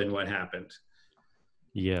beautiful in what happened.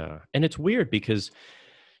 Yeah. And it's weird because,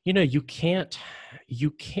 you can't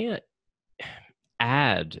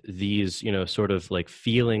add these, sort of like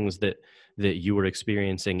feelings that you were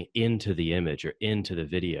experiencing into the image or into the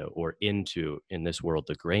video or into, in this world,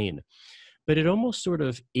 the grain. But it almost sort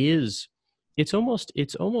of is, it's almost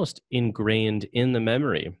ingrained in the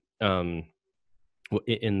memory. In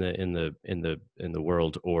the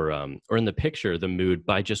world, or in the picture, the mood,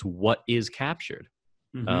 by just what is captured,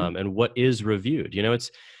 Mm-hmm. and what is reviewed.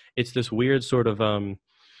 It's this weird sort of,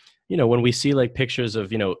 when we see like pictures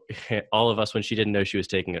of, all of us when she didn't know she was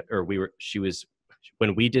taking, or she was,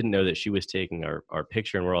 when we didn't know that she was taking our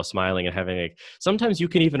picture, and we're all smiling and having, like, sometimes you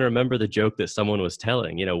can even remember the joke that someone was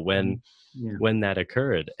telling, Mm-hmm. when Yeah. that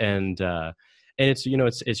occurred. And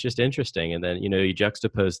it's just interesting. And then, you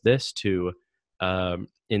juxtapose this to,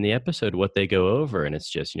 in the episode, what they go over, and it's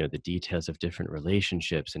just, the details of different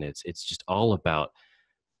relationships, and it's just all about,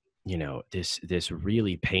 this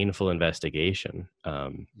really painful investigation.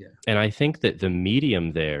 Yeah. And I think that the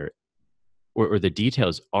medium there, or the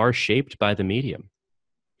details, are shaped by the medium.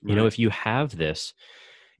 Right. If you have this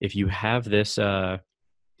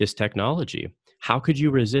this technology, how could you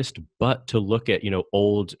resist but to look at,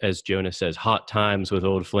 old, as Jonah says, hot times with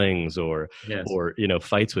old flings, or Yes. or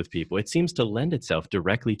fights with people? It seems to lend itself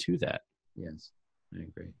directly to that. Yes. I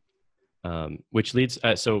agree. Which leads,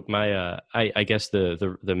 so my, I guess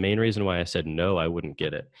the main reason why I said no, I wouldn't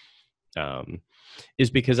get it, is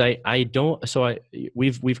because I don't. So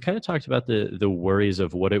we've kind of talked about the worries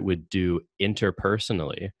of what it would do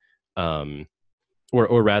interpersonally, um,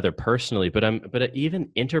 or rather personally, but even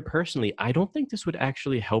interpersonally, I don't think this would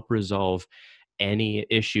actually help resolve any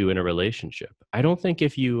issue in a relationship. I don't think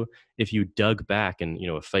if you dug back, and,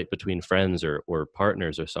 a fight between friends or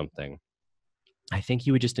partners or something, I think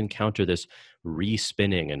you would just encounter this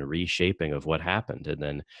respinning and reshaping of what happened. And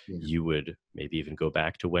then Yeah. you would maybe even go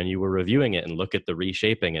back to when you were reviewing it and look at the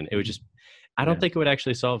reshaping. And it would just, I don't Yes. think it would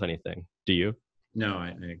actually solve anything. Do you? No, I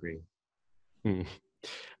agree. Hmm.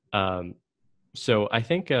 Um, so I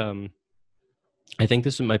think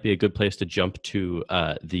this might be a good place to jump to,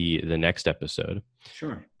 the next episode.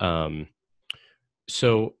 Sure. Um,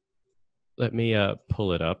 so let me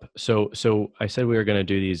pull it up. So I said we were going to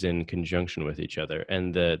do these in conjunction with each other,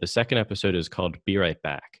 and the second episode is called "Be Right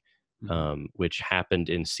Back," Mm-hmm. which happened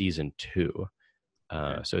in season 2.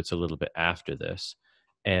 Okay. So it's a little bit after this,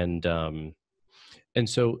 and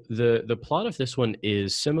so the plot of this one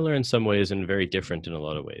is similar in some ways and very different in a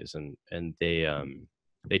lot of ways, and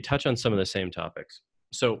they touch on some of the same topics.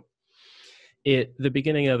 So the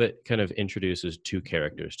beginning of it kind of introduces two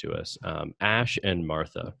characters to us, Ash and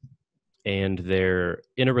Martha, and they're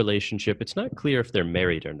in a relationship. It's not clear if they're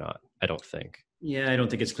married or not, I don't think. Yeah, I don't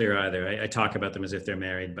think it's clear either. I talk about them as if they're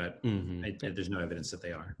married, but Hmm. there's no evidence that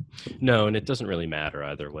they are. No, and it doesn't really matter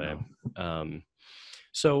either way. No.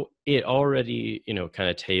 So it already, kind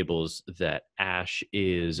of tables that Ash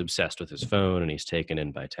is obsessed with his phone, and he's taken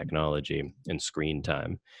in by technology and screen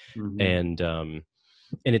time. Mm-hmm.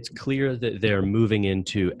 And it's clear that they're moving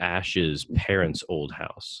into Ash's parents' old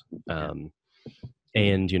house.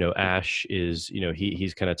 And Ash is,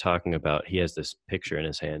 he's kind of talking about, he has this picture in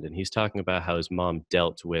his hand, and he's talking about how his mom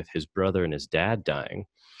dealt with his brother and his dad dying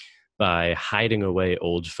by hiding away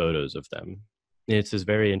old photos of them. And it's this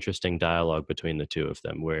very interesting dialogue between the two of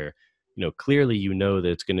them, where clearly that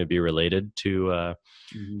it's going to be related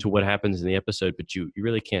Mm-hmm. to what happens in the episode, but you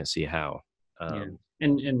really can't see how. Yeah.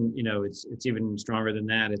 And it's even stronger than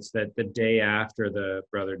that. It's that the day after the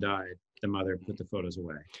brother died, the mother put the photos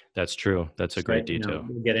away. That's true. That's a great detail.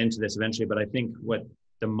 We'll get into this eventually, but I think what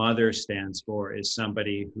the mother stands for is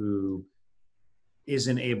somebody who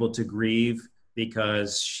isn't able to grieve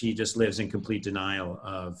because she just lives in complete denial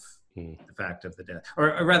of the fact of the death.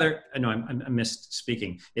 Or rather, no, I'm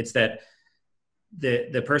misspeaking. It's that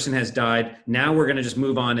the person has died. Now we're going to just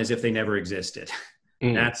move on as if they never existed.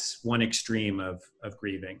 That's one extreme of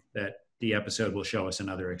grieving that the episode will show us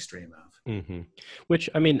another extreme of. Mm-hmm. Which,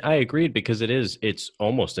 I mean, I agreed, because it's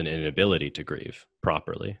almost an inability to grieve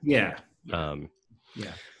properly. Yeah.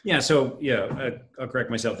 So I'll correct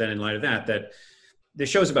myself then in light of that the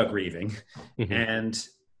show's about grieving, mm-hmm. and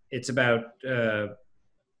it's about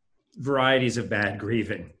varieties of bad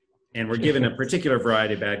grieving. And we're given a particular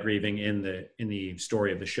variety of bad grieving in the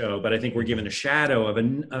story of the show, but I think we're given a shadow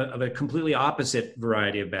of a completely opposite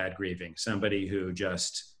variety of bad grieving. Somebody who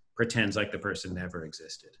just pretends like the person never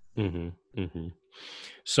existed. Mm-hmm. Mm-hmm.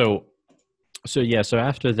 So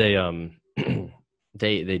after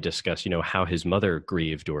they they discuss how his mother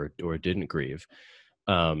grieved or didn't grieve,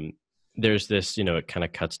 there's this, it kind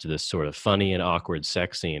of cuts to this sort of funny and awkward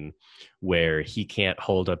sex scene where he can't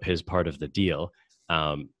hold up his part of the deal.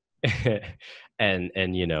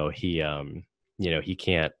 And he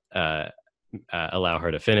can't allow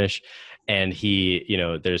her to finish. And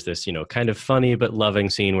there's this, kind of funny but loving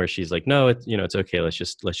scene where she's like, no, it's okay. Let's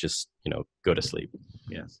just, go to sleep.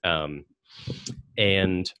 Yes.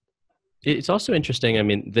 And it's also interesting. I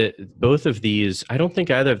mean, both of these, I don't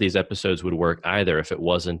think either of these episodes would work either if it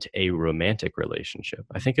wasn't a romantic relationship.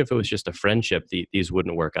 I think if it was just a friendship, these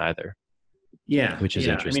wouldn't work either. Yeah. Which is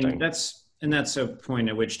interesting. I mean, that's a point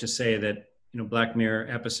at which to say that, Black Mirror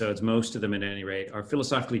episodes, most of them at any rate, are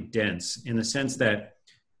philosophically dense in the sense that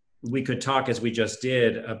we could talk, as we just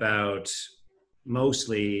did, about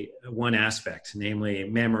mostly one aspect, namely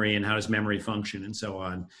memory and how does memory function and so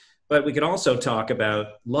on. But we could also talk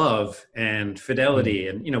about love and fidelity.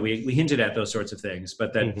 And, we hinted at those sorts of things,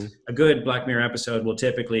 but that a good Black Mirror episode will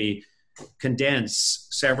typically condense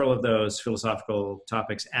several of those philosophical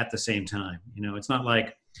topics at the same time. It's not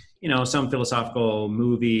like, some philosophical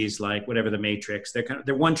movies like whatever, The Matrix,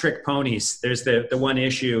 they're one trick ponies. There's the one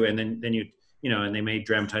issue, and then you and they may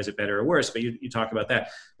dramatize it better or worse, but you talk about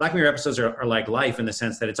that. Black Mirror episodes are like life in the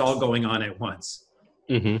sense that it's all going on at once.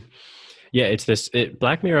 Mm-hmm. Yeah,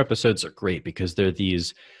 Black Mirror episodes are great because they're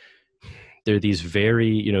these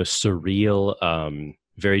very, surreal,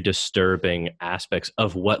 very disturbing aspects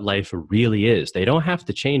of what life really is. They don't have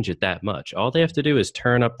to change it that much. All they have to do is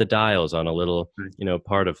turn up the dials on a little,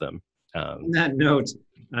 part of them. On that note,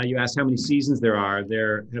 you asked how many seasons there are.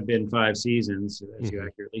 There have been 5 seasons, as you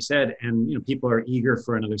accurately said, and people are eager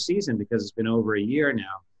for another season because it's been over a year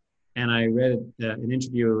now. And I read an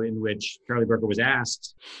interview in which Charlie Brooker was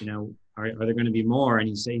asked, are there going to be more? And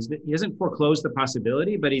he says he hasn't foreclosed the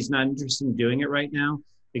possibility, but he's not interested in doing it right now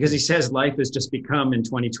because he says life has just become in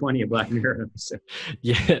 2020 a Black Mirror episode.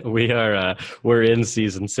 Yeah, we are. We're in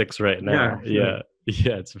season 6 right now. Yeah.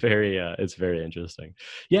 It's very interesting.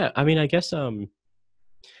 Yeah, I mean, I guess.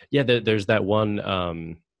 There's that one.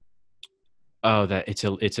 That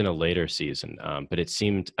it's in a later season, but it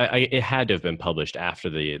seemed it had to have been published after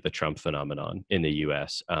the Trump phenomenon in the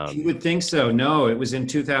U.S. You would think so. No, it was in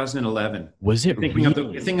 2011. Was it? You're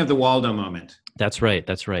thinking of the Waldo moment. That's right.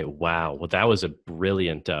 Wow. Well, that was a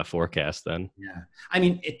brilliant forecast then. Yeah. I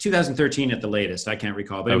mean, 2013 at the latest. I can't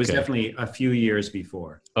recall, but it was definitely a few years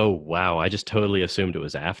before. Oh, wow. I just totally assumed it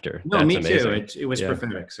was after. No, That's me amazing. too. It was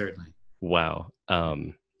prophetic, certainly. Wow.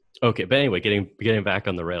 Okay. But anyway, getting back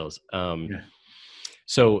on the rails.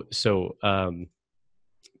 So,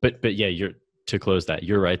 but yeah, to close that,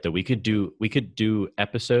 you're right that we could do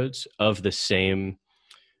episodes of the same,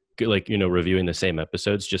 like, reviewing the same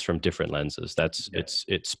episodes just from different lenses.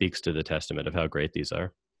 It speaks to the testament of how great these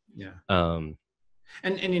are. Yeah. And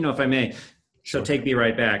if I may, so take me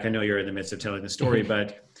right back. I know you're in the midst of telling the story,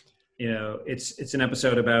 but it's an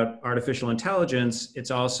episode about artificial intelligence.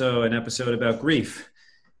 It's also an episode about grief.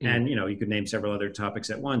 And, you could name several other topics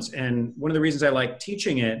at once. And one of the reasons I like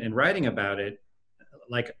teaching it and writing about it,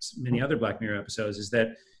 like many other Black Mirror episodes, is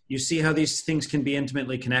that you see how these things can be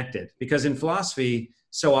intimately connected. Because in philosophy,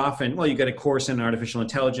 so often, you get a course in artificial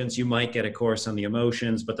intelligence, you might get a course on the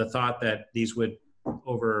emotions, but the thought that these would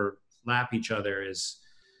overlap each other is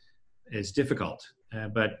difficult.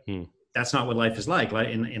 But that's not what life is like.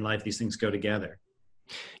 In life, these things go together.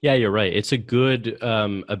 Yeah, you're right. It's a good,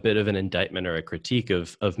 a bit of an indictment or a critique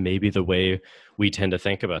of maybe the way we tend to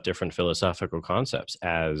think about different philosophical concepts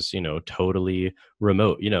as, totally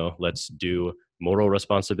remote. Let's do moral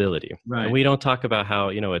responsibility. Right. And we don't talk about how,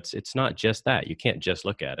 it's not just that. You can't just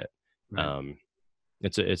look at it. Right.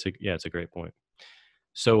 It's a great point.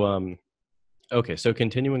 So, okay. So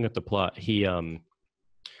continuing with the plot,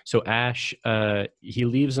 so Ash, he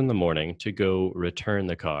leaves in the morning to go return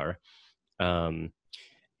the car.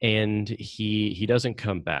 And he doesn't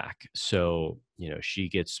come back. So, she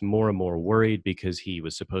gets more and more worried because he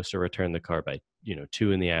was supposed to return the car by,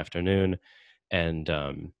 2 p.m.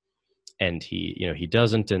 And he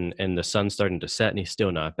doesn't, and the sun's starting to set and he's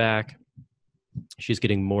still not back. She's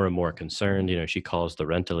getting more and more concerned. She calls the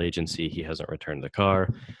rental agency. He hasn't returned the car.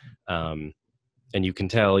 And you can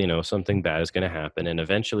tell, something bad is going to happen. And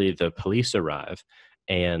eventually the police arrive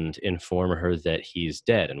and inform her that he's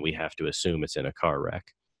dead. And we have to assume it's in a car wreck.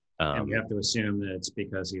 And we have to assume that it's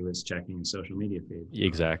because he was checking his social media feed.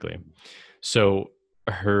 Exactly. So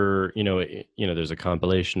her, there's a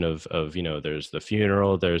compilation of, there's the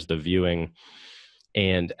funeral, there's the viewing.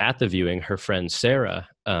 And at the viewing, her friend Sarah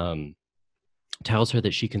tells her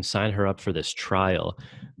that she can sign her up for this trial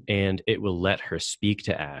and it will let her speak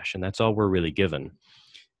to Ash. And that's all we're really given.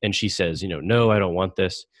 And she says, no, I don't want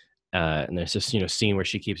this. And there's this, scene where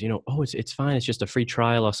she keeps, oh, it's fine. It's just a free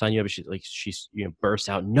trial. I'll sign you up. She's bursts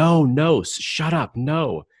out, no, shut up.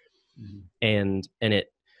 No. And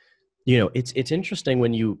it, you know, it's interesting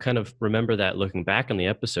when you kind of remember that looking back on the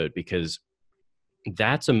episode, because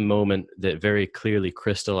that's a moment that very clearly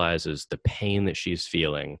crystallizes the pain that she's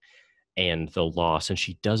feeling and the loss, and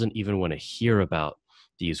she doesn't even want to hear about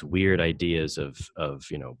these weird ideas of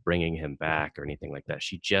you know, bringing him back or anything like that.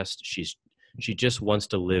 She just wants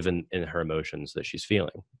to live in her emotions that she's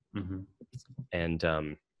feeling. And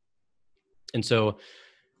so,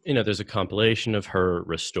 you know, there's a compilation of her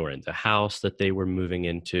restoring the house that they were moving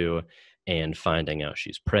into and finding out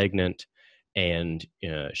she's pregnant. And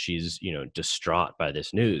she's, you know, distraught by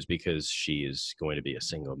this news because she is going to be a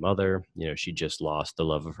single mother. You know, she just lost the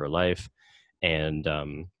love of her life. And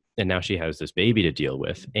now she has this baby to deal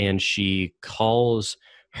with. And she calls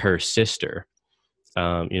her sister,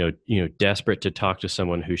 you know, desperate to talk to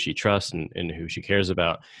someone who she trusts and who she cares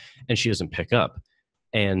about. And she doesn't pick up.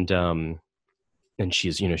 And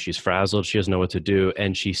she's, you know, she's frazzled. She doesn't know what to do.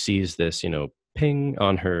 And she sees this, you know, ping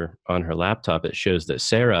on her laptop. It shows that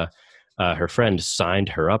Sarah, her friend, signed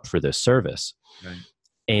her up for this service. Right.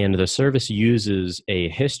 And the service uses a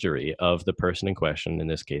history of the person in question, in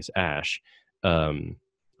this case, Ash,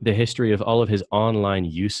 the history of all of his online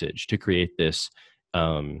usage to create this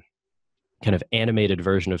kind of animated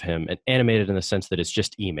version of him, and animated in the sense that it's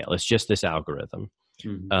just email. It's just this algorithm.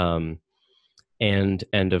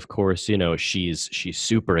 And of course, you know, she's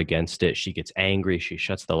super against it. She gets angry. She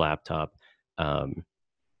shuts the laptop.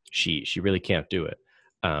 She really can't do it.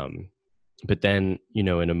 But then, you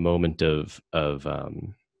know, in a moment of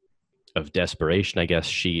desperation, I guess,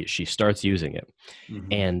 she starts using it.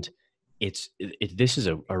 And this is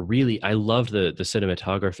a really, I love the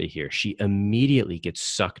cinematography here. She immediately gets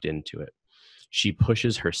sucked into it. She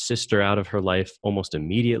pushes her sister out of her life almost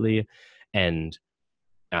immediately. And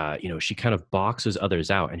you know, she kind of boxes others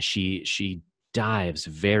out, and she dives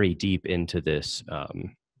very deep into this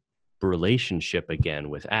relationship again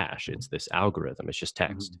with Ash. It's this algorithm. It's just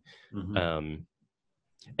text. And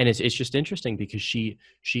it's just interesting because she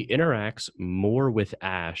interacts more with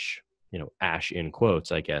Ash, you know, Ash in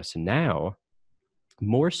quotes, I guess, now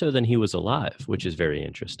more so than he was alive, which is very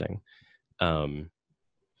interesting.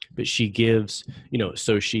 But she gives, you know,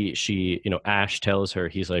 so she, you know, Ash tells her,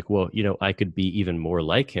 he's like, well, you know, I could be even more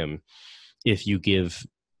like him if you give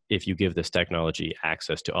this technology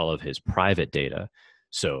access to all of his private data.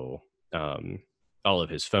 So all of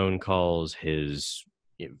his phone calls, his,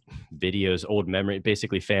 you know, videos, old memory,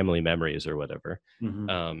 basically family memories or whatever.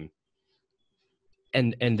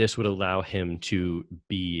 And this would allow him to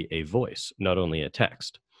be a voice, not only a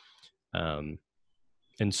text. And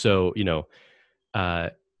so, you know,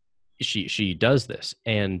 she does this,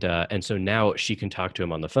 and so now she can talk to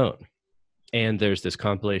him on the phone. And there's this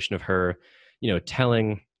compilation of her, you know,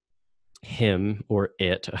 telling him, or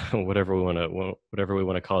it, whatever we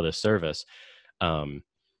want to call this service,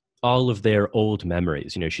 all of their old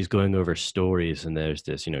memories. You know, she's going over stories, and there's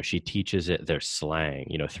this, you know, she teaches it their slang,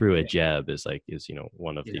 you know, through a jeb is you know,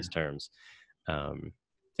 one of these terms. And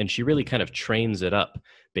she really kind of trains it up.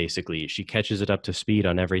 Basically, she catches it up to speed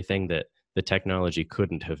on everything that the technology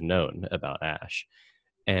couldn't have known about Ash.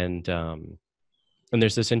 And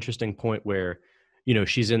there's this interesting point where, you know,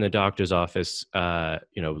 she's in the doctor's office,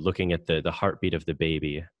 you know, looking at the heartbeat of the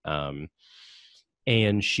baby.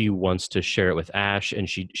 And she wants to share it with Ash, and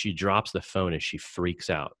she drops the phone and she freaks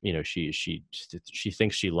out. You know, she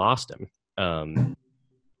thinks she lost him. And,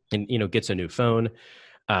 you know, gets a new phone,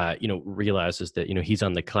 you know, realizes that, you know, he's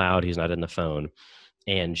on the cloud, he's not in the phone.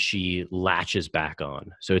 And she latches back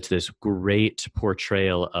on. So it's this great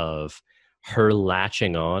portrayal of her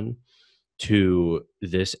latching on to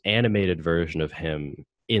this animated version of him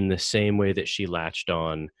in the same way that she latched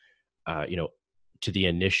on, you know, to the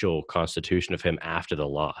initial constitution of him after the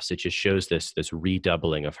loss. It just shows this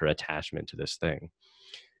redoubling of her attachment to this thing.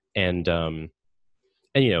 And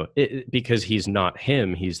you know, because he's not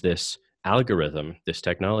him, he's this algorithm, this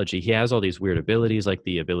technology. He has all these weird abilities, like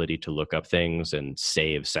the ability to look up things and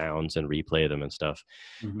save sounds and replay them and stuff.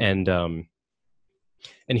 And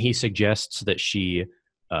he suggests that she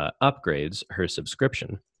upgrades her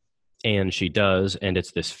subscription, and she does. And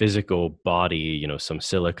it's this physical body, you know, some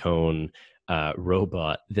silicone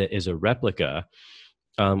robot that is a replica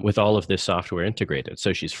with all of this software integrated.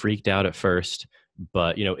 So she's freaked out at first,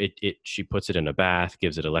 but, you know, she puts it in a bath,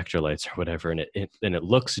 gives it electrolytes or whatever, and it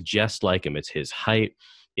looks just like him. It's his height,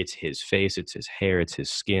 it's his face, it's his hair, it's his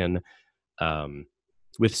skin,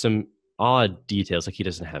 with some odd details, like he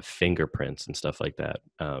doesn't have fingerprints and stuff like that,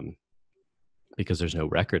 because there's no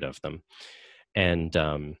record of them. And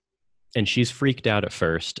she's freaked out at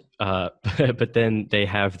first, but then they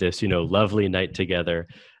have this, you know, lovely night together.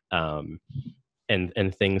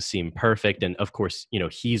 and things seem perfect. And of course,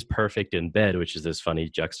 he's perfect in bed, which is this funny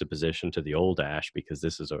juxtaposition to the old Ash, because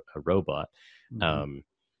this is a robot. Mm-hmm.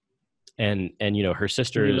 And her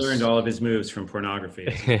sister He learned all of his moves from pornography.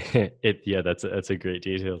 That's a great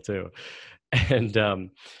detail too. And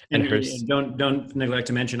don't neglect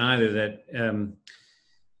to mention either that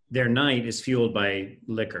their night is fueled by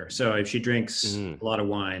liquor. So if she drinks a lot of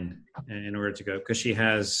wine in order to go, because she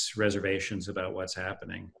has reservations about what's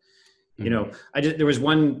happening. There was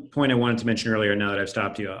one point I wanted to mention earlier. Now that I've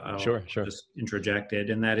stopped you, I'll just interject it.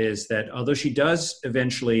 And that is that although she does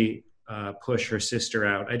eventually push her sister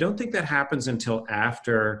out, I don't think that happens until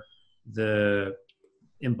after the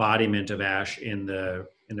embodiment of Ash in the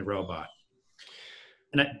robot.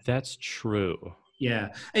 And that's true. Yeah.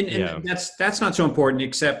 And that's not so important,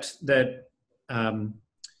 except that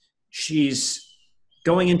she's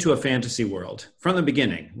going into a fantasy world from the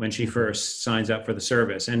beginning when she first signs up for the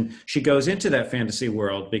service. And she goes into that fantasy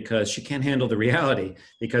world because she can't handle the reality,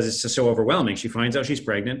 because it's just so overwhelming. She finds out she's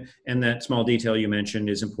pregnant. And that small detail you mentioned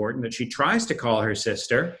is important, that she tries to call her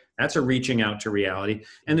sister. That's a reaching out to reality.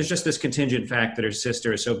 And there's just this contingent fact that her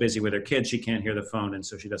sister is so busy with her kids, she can't hear the phone. And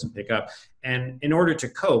so she doesn't pick up. And in order to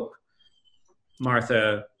cope,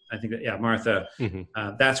 Martha,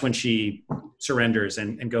 that's when she surrenders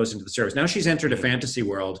and goes into the service. Now she's entered a fantasy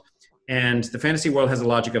world, and the fantasy world has a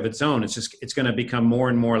logic of its own. It's going to become more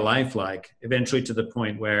and more lifelike, eventually to the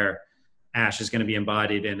point where Ash is going to be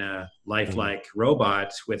embodied in a lifelike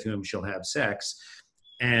robot with whom she'll have sex.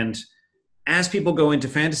 And as people go into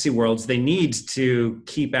fantasy worlds, they need to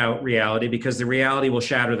keep out reality, because the reality will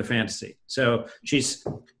shatter the fantasy. So she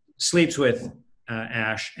sleeps with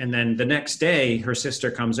Ash, and then the next day her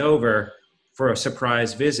sister comes over for a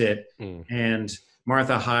surprise visit, and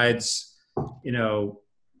Martha hides the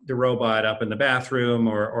robot up in the bathroom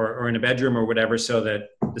or in a bedroom or whatever, so that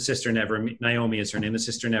the sister Naomi is her name, the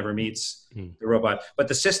sister never meets the robot. But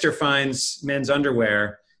the sister finds men's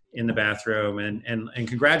underwear in the bathroom and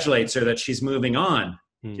congratulates her that she's moving on.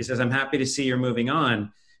 She says, "I'm happy to see you're moving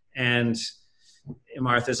on." And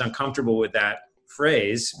Martha's uncomfortable with that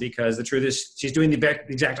phrase, because the truth is she's doing the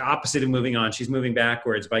exact opposite of moving on. She's moving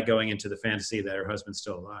backwards by going into the fantasy that her husband's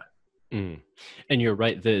still alive. And you're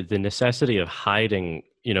right. The necessity of hiding,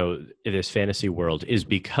 in this fantasy world is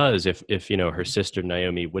because if her sister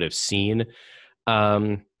Naomi would have seen,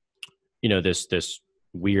 this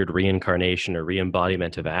weird reincarnation or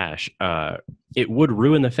re-embodiment of Ash, it would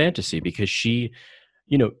ruin the fantasy, because she,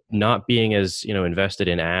 not being as, invested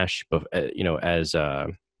in Ash,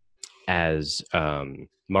 as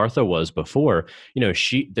Martha was before,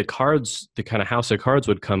 the kind of house of cards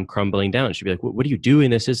would come crumbling down. She'd be like, what are you doing?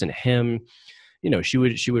 This isn't him. She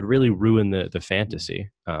would really ruin the fantasy.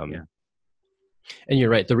 And you're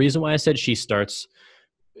right. The reason why I said she starts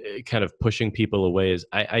kind of pushing people away is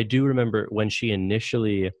I do remember when she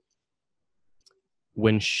initially,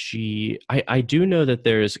 I do know that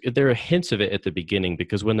there are hints of it at the beginning,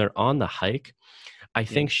 because when they're on the hike, I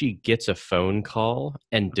think she gets a phone call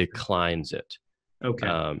and declines it. Okay.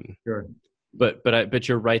 Sure. But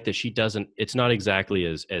you're right that she doesn't. It's not exactly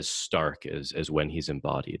as stark as when he's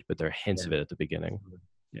embodied, but there are hints of it at the beginning.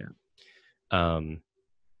 Yeah.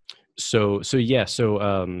 So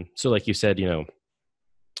like you said,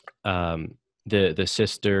 the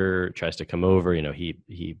sister tries to come over.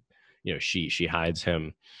 She hides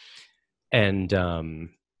him, and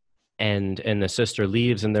the sister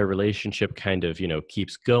leaves, and their relationship kind of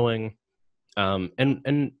keeps going.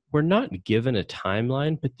 And we're not given a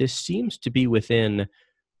timeline, but this seems to be within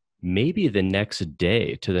maybe the next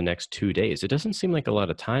day to the next 2 days. It doesn't seem like a lot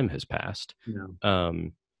of time has passed.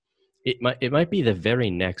 No. It might be the very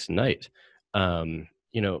next night.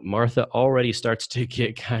 Martha already starts to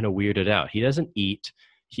get kind of weirded out. He doesn't eat,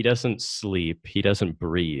 he doesn't sleep, he doesn't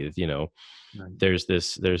breathe. Right. There's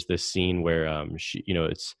this scene where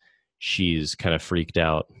she's kind of freaked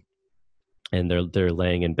out, and they're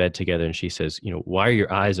laying in bed together, and she says, "Why are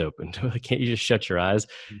your eyes open? Can't you just shut your eyes?"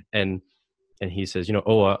 And he says,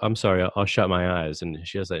 "Oh, I'm sorry, I'll shut my eyes." And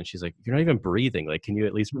she does that, and she's like, "You're not even breathing. Like, can you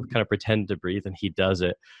at least kind of pretend to breathe?" And he does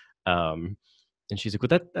it. And she's like,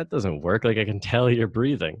 "Well, that doesn't work. Like, I can tell you're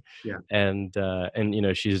breathing." Yeah. And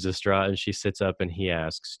she's distraught, and she sits up, and he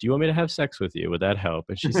asks, "Do you want me to have sex with you? Would that help?"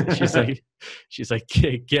 And she's like,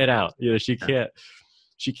 "Get out."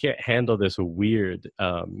 She can't handle this weird,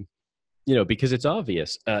 because it's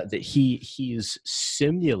obvious that he's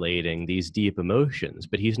simulating these deep emotions,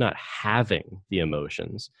 but he's not having the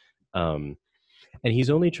emotions. And he's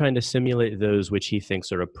only trying to simulate those which he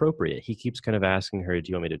thinks are appropriate. He keeps kind of asking her, "Do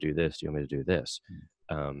you want me to do this? Do you want me to do this?"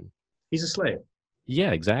 He's a slave.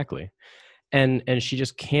 Yeah, exactly. And she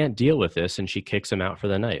just can't deal with this, and she kicks him out for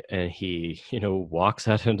the night. And he, walks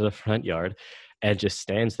out into the front yard and just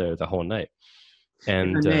stands there the whole night.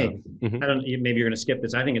 And if I may, mhm. I don't. Maybe you're going to skip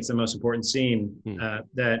this. I think it's the most important scene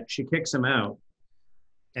that she kicks him out,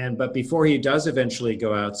 but before he does eventually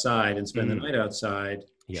go outside and spend the night outside,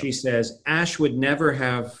 Yep. she says, "Ash would never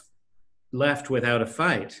have left without a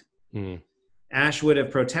fight. Ash would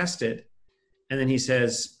have protested." And then he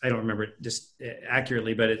says, I don't remember it just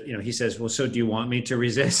accurately, but he says, "Well, so do you want me to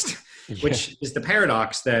resist?" Which is the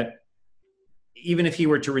paradox that even if he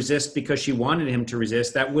were to resist because she wanted him to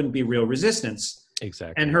resist, that wouldn't be real resistance.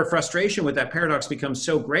 Exactly. And her frustration with that paradox becomes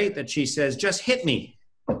so great that she says, "Just hit me."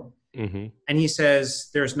 And he says,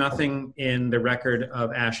 "There's nothing in the record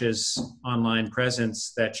of Ash's online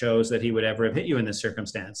presence that shows that he would ever have hit you in this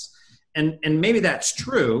circumstance." And maybe that's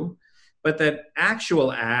true, but that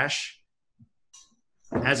actual Ash,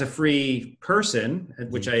 as a free person,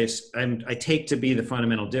 which I take to be the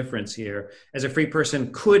fundamental difference here, as a free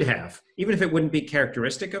person could have, even if it wouldn't be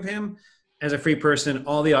characteristic of him, as a free person,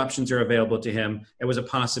 all the options are available to him. It was a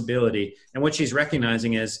possibility. And what she's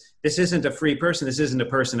recognizing is this isn't a free person. This isn't a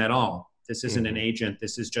person at all. This isn't an agent.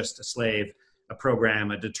 This is just a slave, a program,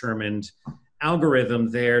 a determined algorithm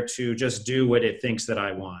there to just do what it thinks that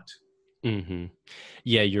I want.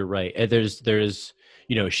 Yeah, you're right. There's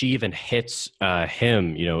she even hits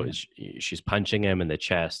him, she's punching him in the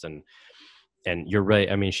chest, and you're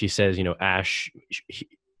right. I mean, she says, Ash,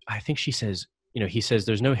 I think she says, he says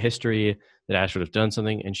there's no history that Ash would have done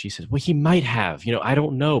something. And she says, well, he might have, I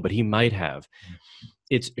don't know, but he might have.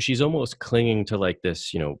 She's almost clinging to like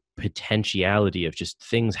this, potentiality of just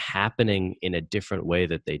things happening in a different way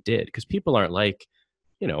that they did. Because people aren't like,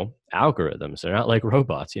 algorithms. They're not like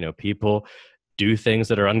robots. People do things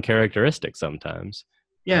that are uncharacteristic sometimes.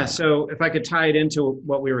 Yeah. So if I could tie it into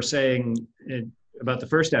what we were saying about the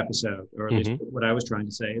first episode, or at least what I was trying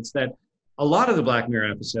to say, it's that a lot of the Black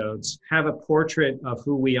Mirror episodes have a portrait of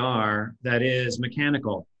who we are that is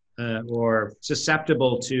mechanical or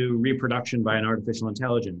susceptible to reproduction by an artificial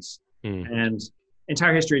intelligence. And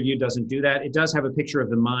Entire History of You doesn't do that. It does have a picture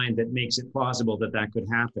of the mind that makes it plausible that that could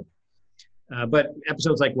happen. But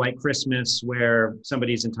episodes like White Christmas, where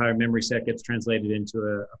somebody's entire memory set gets translated into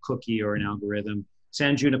a cookie or an algorithm,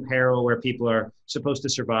 San Junipero, where people are supposed to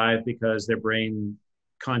survive because their brain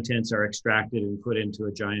contents are extracted and put into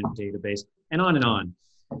a giant database, and on and on.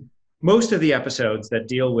 Most of the episodes that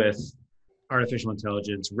deal with artificial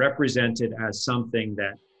intelligence represented as something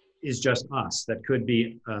that is just us, that could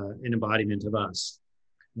be an embodiment of us.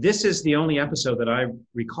 This is the only episode that I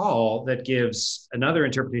recall that gives another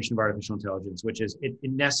interpretation of artificial intelligence, which is it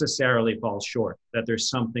necessarily falls short, that there's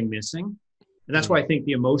something missing. And that's why I think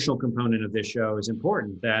the emotional component of this show is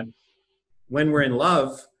important, that when we're in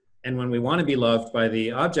love and when we want to be loved by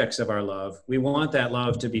the objects of our love, we want that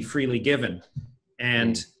love to be freely given.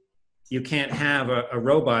 And you can't have a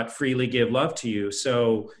robot freely give love to you.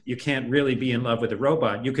 So you can't really be in love with a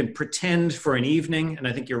robot. You can pretend for an evening. And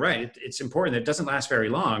I think you're right. It's important. It doesn't last very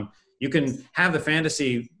long. You can have the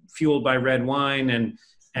fantasy fueled by red wine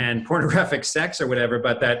and pornographic sex or whatever,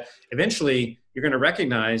 but that eventually you're going to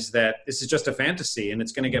recognize that this is just a fantasy and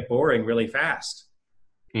it's going to get boring really fast.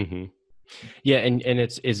 Yeah. And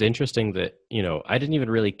it's interesting that, I didn't even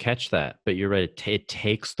really catch that, but you're right. It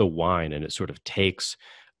takes the wine and it sort of takes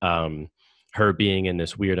her being in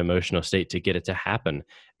this weird emotional state to get it to happen.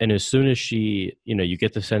 And as soon as she, you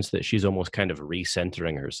get the sense that she's almost kind of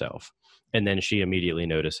recentering herself. And then she immediately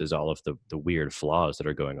notices all of the weird flaws that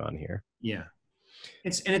are going on here. Yeah.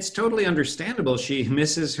 It's totally understandable. She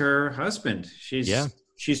misses her husband.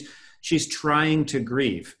 She's trying to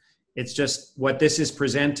grieve. It's just what this is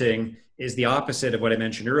presenting is the opposite of what I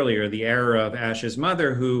mentioned earlier, the error of Ash's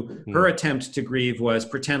mother, who her attempt to grieve was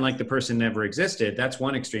pretend like the person never existed. That's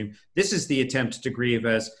one extreme. This is the attempt to grieve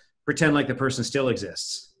as pretend like the person still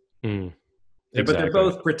exists. Exactly. But they're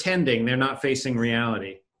both pretending. They're not facing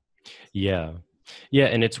reality. Yeah. Yeah.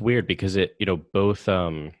 And it's weird because it, both, I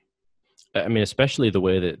mean, especially the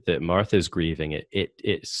way that Martha's grieving,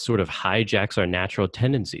 it sort of hijacks our natural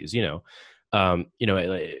tendencies,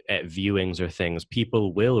 at viewings or things,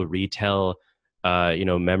 people will retell,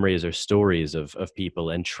 memories or stories of people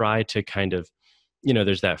and try to kind of,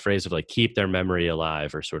 there's that phrase of like, keep their memory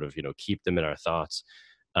alive or sort of, keep them in our thoughts,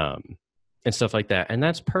 and stuff like that. And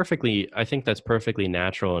I think that's perfectly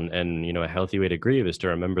natural and a healthy way to grieve is to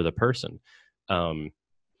remember the person.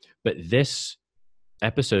 But this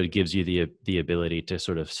episode gives you the ability to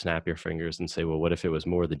sort of snap your fingers and say, well, what if it was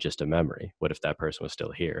more than just a memory? What if that person was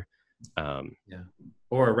still here? Yeah.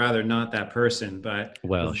 Or rather, not that person, but a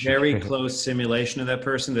Well, very close simulation of that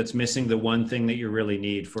person that's missing the one thing that you really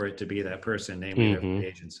need for it to be that person, namely their mm-hmm,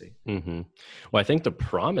 agency. mm-hmm. Well, I think the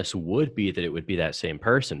promise would be that it would be that same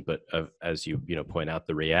person, but as you point out,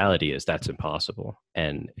 the reality is that's impossible,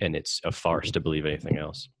 and it's a farce to believe anything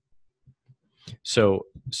else. So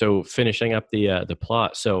finishing up the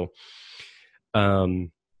plot.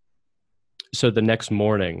 Um, so the next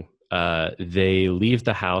morning, they leave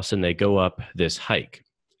the house and they go up this hike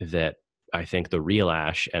that I think the real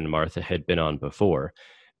Ash and Martha had been on before,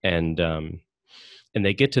 and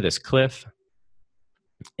they get to this cliff,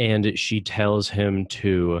 and she tells him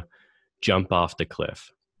to jump off the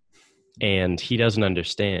cliff, and he doesn't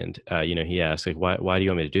understand. He asks, like, why do you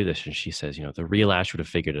want me to do this? And she says, the real Ash would have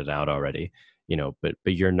figured it out already, but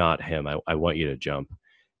you're not him. I want you to jump.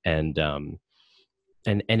 And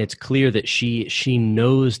it's clear that she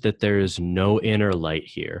knows that there is no inner light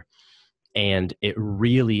here, and it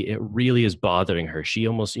really is bothering her. She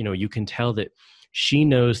almost, you can tell that she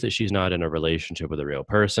knows that she's not in a relationship with a real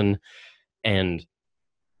person, and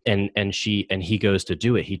he goes to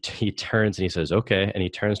do it. He turns and he says, okay, and he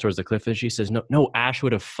turns towards the cliff, and she says, no, Ash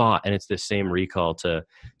would have fought. And it's the same recall to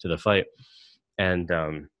the fight.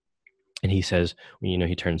 And he says,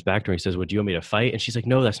 he turns back to her, he says, well, do you want me to fight? And she's like,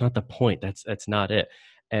 no, that's not the point, that's not it.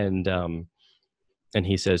 And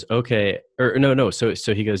he says, okay, or no, so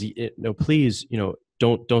he goes, no, please,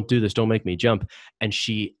 don't do this, don't make me jump. And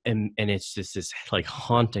it's just this like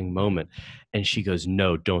haunting moment, and she goes,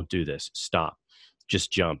 no, don't do this, stop,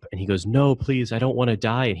 just jump. And he goes, no, please, I don't want to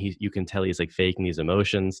die. And you can tell he's like faking these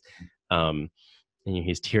emotions, and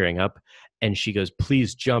he's tearing up. And she goes,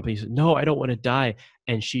 please jump. And he says, no, I don't want to die.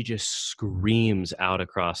 And she just screams out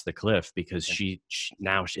across the cliff because she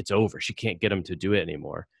now it's over. She can't get him to do it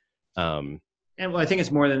anymore. And well, I think it's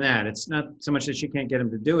more than that. It's not so much that she can't get him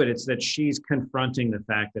to do it. It's that she's confronting the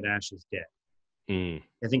fact that Ash is dead.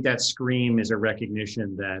 I think that scream is a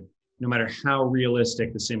recognition that no matter how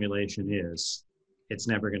realistic the simulation is, it's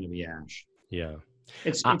never going to be Ash. Yeah.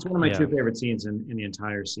 It's one of my two favorite scenes in the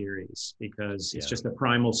entire series, because it's just a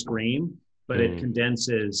primal scream, but it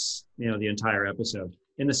condenses, the entire episode.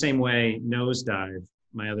 In the same way, Nosedive,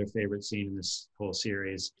 my other favorite scene in this whole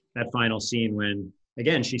series, that final scene when,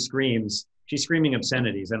 again, she's screaming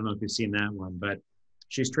obscenities. I don't know if you've seen that one, but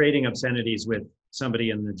she's trading obscenities with somebody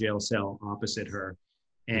in the jail cell opposite her.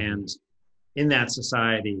 And in that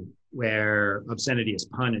society where obscenity is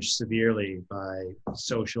punished severely by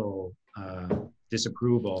social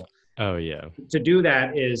disapproval. Oh, yeah. To do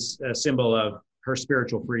that is a symbol of her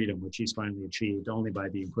spiritual freedom, which she's finally achieved only by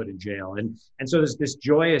being put in jail. And so there's this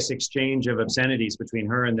joyous exchange of obscenities between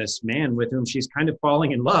her and this man with whom she's kind of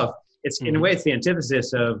falling in love. It's in a way, it's the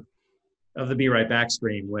antithesis of the Be Right Back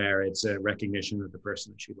scream, where it's a recognition that the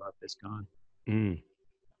person that she loved is gone.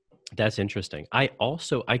 That's interesting. I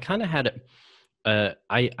kind of had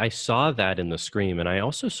I saw that in the scream, and I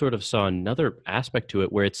also sort of saw another aspect to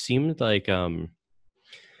it where it seemed like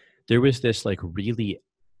there was this like really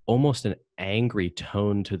almost an angry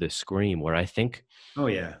tone to the scream, where I think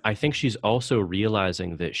she's also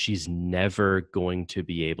realizing that she's never going to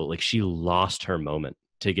be able, like, she lost her moment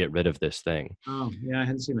to get rid of this thing. Oh, yeah, I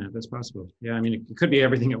hadn't seen that. That's possible. Yeah, I mean, it could be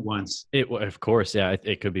everything at once. Of course, yeah,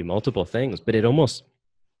 it could be multiple things, but it almost,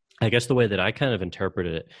 I guess the way that I kind of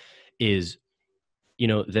interpreted it is,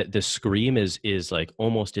 that the scream is like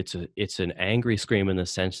almost it's an angry scream in the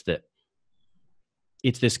sense that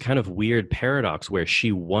it's this kind of weird paradox where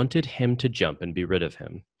she wanted him to jump and be rid of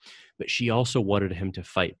him, but she also wanted him to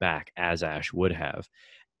fight back as Ash would have.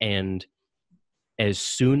 And as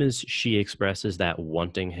soon as she expresses that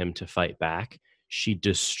wanting him to fight back, she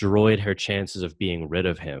destroyed her chances of being rid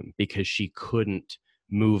of him because she couldn't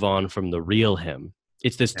move on from the real him.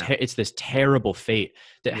 It's this it's this terrible fate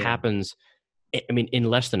that happens, I mean, in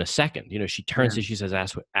less than a second. She turns and she says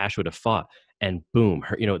Ash would have fought, and boom,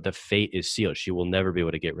 her, the fate is sealed. She will never be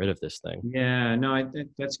able to get rid of this thing. Yeah, no,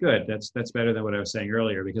 that's good. That's better than what I was saying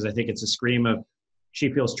earlier, because I think it's a scream of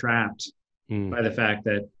she feels trapped by the fact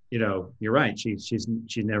that, you're right.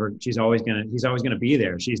 He's always gonna be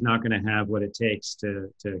there. She's not gonna have what it takes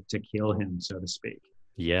to kill him, so to speak.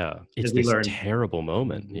 Yeah, it's this terrible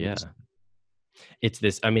moment. Yeah, it's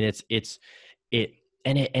this. I mean,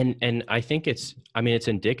 and I think it's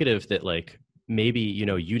indicative that, like, maybe you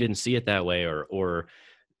didn't see it that way, or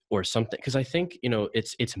something, because I think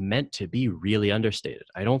it's meant to be really understated.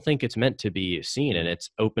 I don't think it's meant to be seen, and it's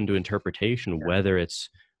open to interpretation, whether it's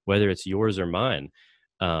yours or mine.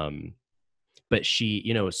 But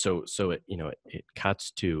she, so it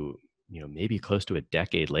cuts to maybe close to a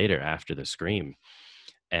decade later after the scream,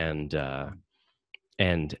 and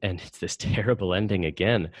and it's this terrible ending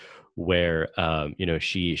again, where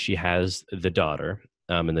she has the daughter,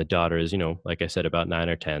 and the daughter is, like I said, about 9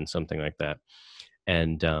 or 10, something like that,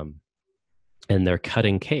 and they're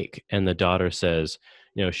cutting cake, and the daughter says,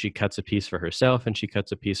 she cuts a piece for herself and she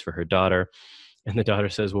cuts a piece for her daughter, and the daughter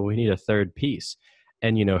says, well, we need a third piece.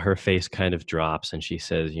 And her face kind of drops, and she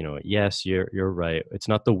says, yes, you're right, it's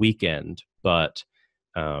not the weekend, but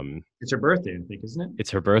it's her birthday, I think, isn't it?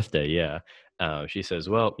 it's her birthday, yeah. She says,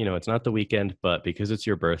 well, it's not the weekend, but because it's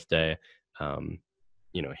your birthday,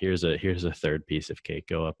 here's a third piece of cake,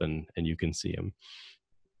 go up and you can see him.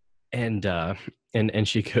 And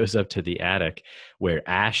she goes up to the attic, where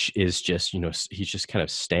Ash is just, he's just kind of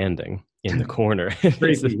standing in the corner.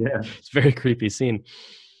 Creepy, yeah. It's a very creepy scene.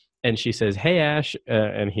 And she says, hey, Ash.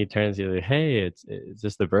 And he turns to you, hey, is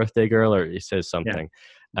this the birthday girl? Or he says something.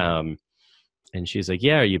 Yeah. And she's like,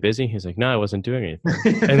 yeah, are you busy? He's like, no, I wasn't doing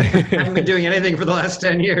anything. I haven't been doing anything for the last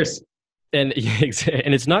 10 years. And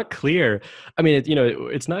it's not clear. I mean,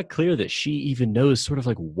 it's not clear that she even knows sort of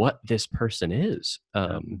like what this person is.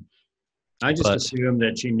 I just assumed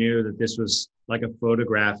that she knew that this was like a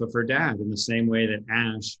photograph of her dad, in the same way that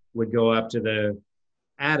Ash would go up to the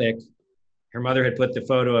attic. Her mother had put the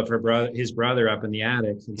photo of his brother up in the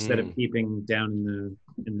attic instead of keeping down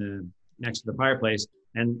in the next to the fireplace.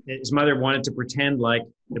 And his mother wanted to pretend like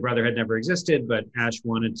the brother had never existed, but Ash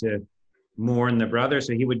wanted to mourn the brother,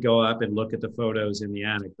 so he would go up and look at the photos in the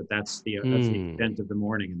attic. But that's the extent of the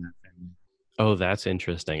mourning in that family. Oh, that's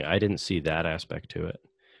interesting. I didn't see that aspect to it.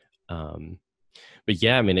 But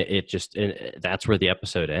yeah, I mean, that's where the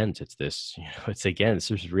episode ends. It's this, it's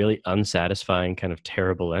this really unsatisfying kind of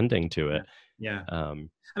terrible ending to it. Yeah. I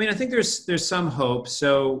mean, I think there's some hope.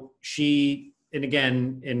 So and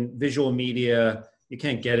again, in visual media, you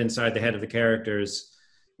can't get inside the head of the characters,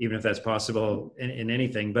 even if that's possible in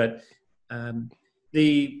anything. But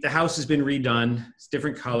the house has been redone. It's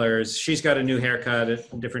different colors. She's got a new haircut, a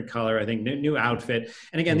different color, I think, new outfit.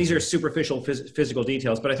 And again, these are superficial physical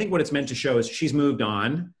details, but I think what it's meant to show is she's moved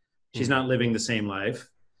on. She's not living the same life.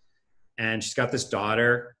 And she's got this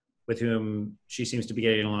daughter with whom she seems to be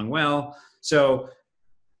getting along well. So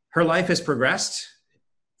her life has progressed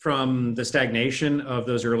from the stagnation of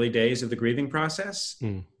those early days of the grieving process,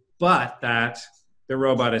 but that the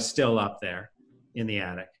robot is still up there in the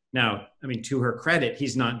attic. Now, I mean, to her credit,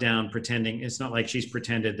 he's not down pretending. It's not like she's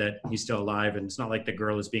pretended that he's still alive, and it's not like the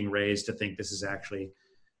girl is being raised to think this is actually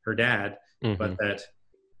her dad, but that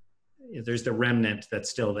there's the remnant that's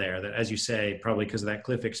still there that, as you say, probably because of that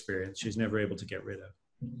cliff experience, she's never able to get rid of.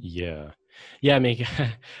 Yeah. I mean,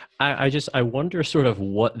 I wonder sort of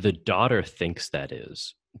what the daughter thinks that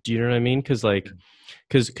is. Do you know what I mean? Because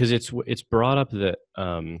it's brought up that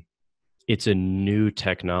it's a new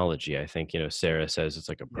technology. I think, Sarah says it's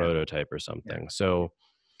like a prototype or something. Yeah. So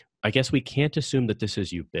I guess we can't assume that this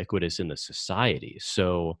is ubiquitous in the society.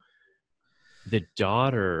 So the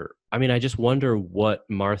daughter, I mean, I just wonder what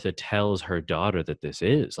Martha tells her daughter that this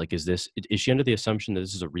is. Like, is she under the assumption that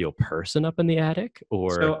this is a real person up in the attic?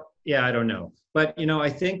 Or so, yeah, I don't know. But, I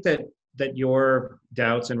think that your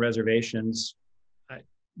doubts and reservations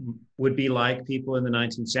would be like people in the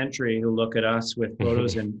 19th century who look at us with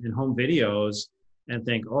photos and home videos and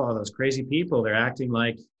think, oh, those crazy people, they're acting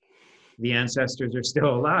like the ancestors are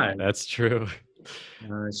still alive. That's true.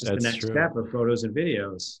 It's just the next step of photos and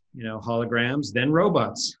videos, holograms, then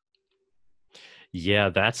robots. Yeah,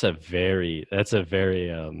 that's a very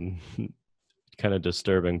kind of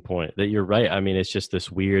disturbing point. That you're right. I mean, it's just this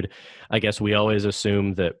weird, I guess we always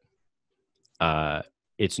assume that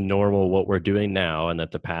it's normal what we're doing now and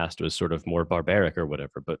that the past was sort of more barbaric or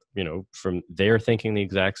whatever. But, from they're thinking the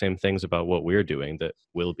exact same things about what we're doing that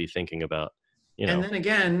we'll be thinking about. And then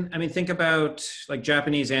again, I mean, think about like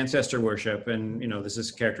Japanese ancestor worship. And, this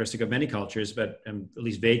is characteristic of many cultures, but I'm at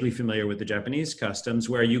least vaguely familiar with the Japanese customs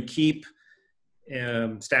where you keep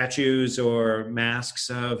statues or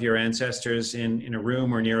masks of your ancestors in a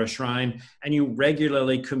room or near a shrine, and you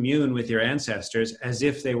regularly commune with your ancestors as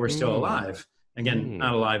if they were still alive. Again,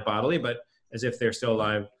 not alive bodily, but as if they're still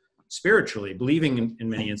alive spiritually, believing in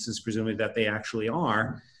many instances, presumably, that they actually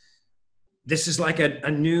are. This is like a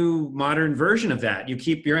new modern version of that. You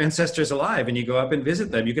keep your ancestors alive and you go up and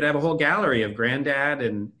visit them. You could have a whole gallery of granddad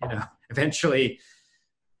and, eventually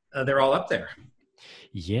they're all up there.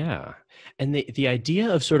 Yeah. And the idea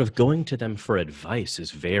of sort of going to them for advice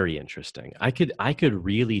is very interesting. I could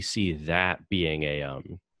really see that being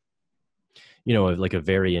like a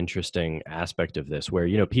very interesting aspect of this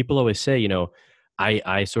where, people always say,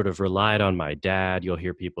 I sort of relied on my dad. You'll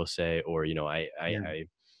hear people say, or,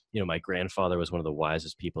 my grandfather was one of the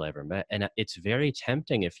wisest people I ever met. And it's very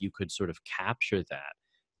tempting if you could sort of capture that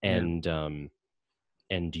Yeah.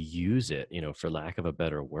 and use it, for lack of a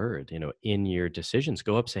better word, in your decisions.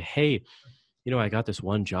 Go up, say, hey, I got this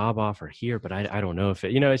one job offer here, but I don't know if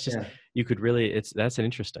it, it's just, Yeah. you could really, that's an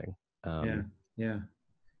interesting. Yeah. Yeah.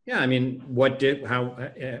 Yeah. I mean, what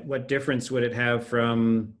difference would it have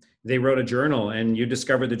from they wrote a journal and you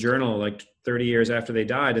discovered the journal like 30 years after they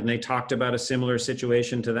died, and they talked about a similar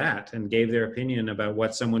situation to that and gave their opinion about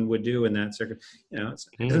what someone would do in that circuit. It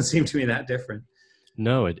doesn't seem to me that different.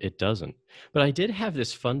 No, it doesn't. But I did have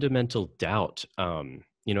this fundamental doubt,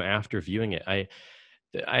 after viewing it.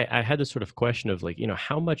 I had this sort of question of like,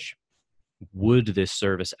 how much would this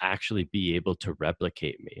service actually be able to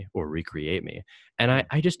replicate me or recreate me? And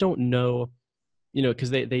I just don't know, because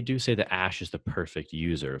they do say that Ash is the perfect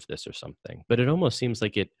user of this or something, but it almost seems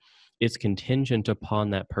like it's contingent upon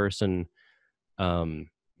that person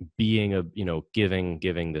being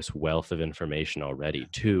giving this wealth of information already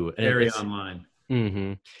too. And very online.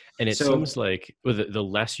 Mm-hmm. And it seems like the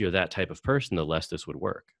less you're that type of person, the less this would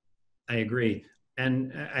work. I agree.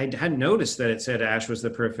 And I hadn't noticed that it said Ash was the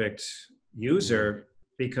perfect user,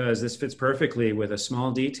 because this fits perfectly with a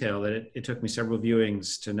small detail that it took me several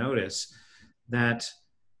viewings to notice. That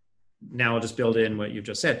now I'll just build in what you've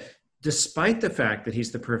just said. Despite the fact that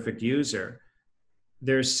he's the perfect user,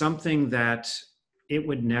 there's something that it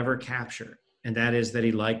would never capture, and that is that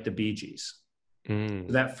he liked the Bee Gees.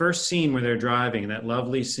 That first scene where they're driving, that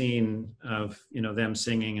lovely scene of them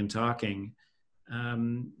singing and talking,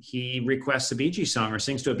 he requests a Bee Gees song or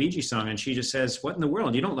sings to a Bee Gees song, and she just says, "What in the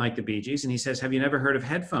world? You don't like the Bee Gees?" And he says, "Have you never heard of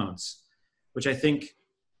headphones?" Which I think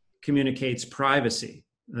communicates privacy.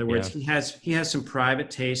 In other words, he has some private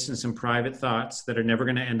tastes and some private thoughts that are never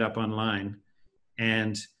going to end up online,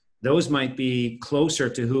 and those might be closer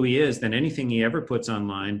to who he is than anything he ever puts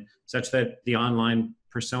online, such that the online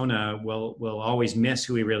persona will always miss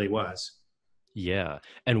who he really was. Yeah.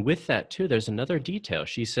 And with that too, there's another detail.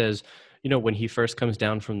 She says, when he first comes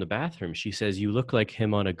down from the bathroom, she says, "You look like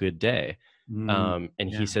him on a good day."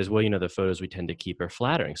 He says, "Well, the photos we tend to keep are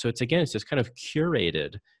flattering." So it's this kind of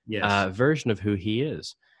curated version of who he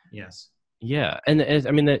is. Yes. Yeah. And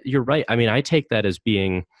I mean, you're right. I mean, I take that as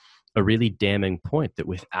being a really damning point, that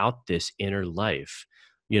without this inner life,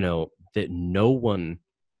 that no one,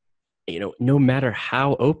 no matter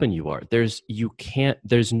how open you are, there's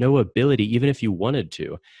no ability, even if you wanted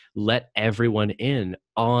to, let everyone in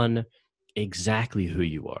on exactly who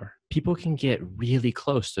you are. People can get really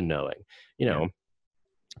close to knowing,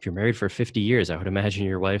 if you're married for 50 years, I would imagine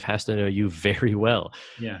your wife has to know you very well.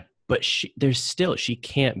 Yeah. But she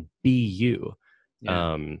can't be you.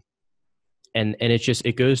 Yeah. And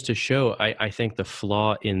it goes to show, I think, the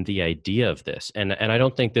flaw in the idea of this. And I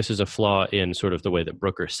don't think this is a flaw in sort of the way that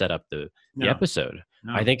Brooker set up the episode.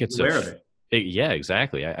 No, I think it's aware of it. Yeah,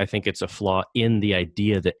 exactly. I think it's a flaw in the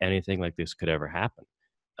idea that anything like this could ever happen,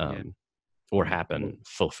 or happen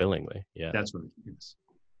fulfillingly. Yeah. That's what it is.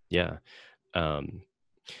 Yeah.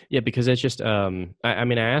 Yeah, because it's just, I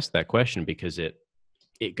asked that question because it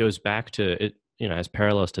goes back to it, has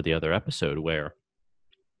parallels to the other episode where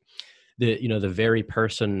the very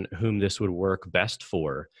person whom this would work best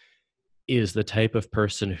for is the type of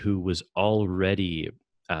person who was already,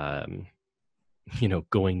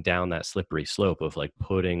 going down that slippery slope of like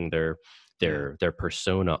putting their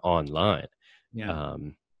persona online. Yeah.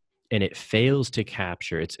 And it fails to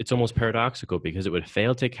capture, it's almost paradoxical, because it would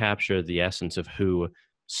fail to capture the essence of who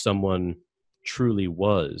someone truly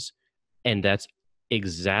was. And that's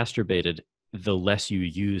exacerbated the less you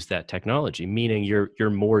use that technology, meaning you're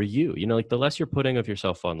more you, like the less you're putting of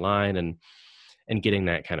yourself online and getting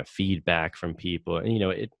that kind of feedback from people,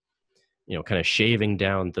 and kind of shaving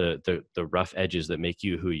down the rough edges that make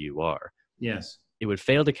you who you are. Yes. It would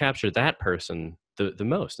fail to capture that person the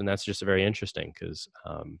most. And that's just very interesting because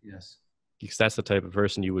because that's the type of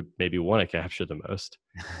person you would maybe want to capture the most.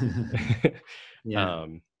 Yeah.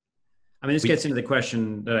 This gets into the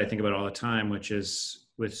question that I think about all the time, which is,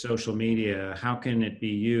 with social media, how can it be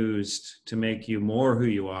used to make you more who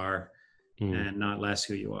you are and not less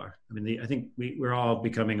who you are? I think we're all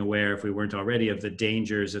becoming aware, if we weren't already, of the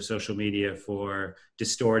dangers of social media for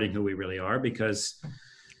distorting who we really are, because,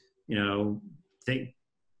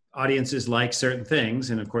 audiences like certain things.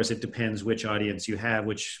 And of course, it depends which audience you have,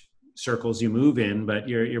 which circles you move in, but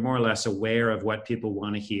you're more or less aware of what people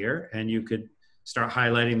want to hear. And you could start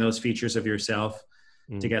highlighting those features of yourself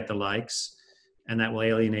to get the likes. And that will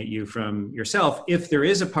alienate you from yourself, if there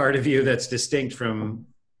is a part of you that's distinct from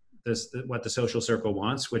what the social circle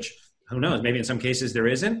wants, which, who knows, maybe in some cases there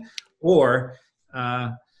isn't, or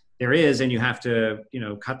there is, and you have to,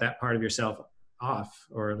 cut that part of yourself off,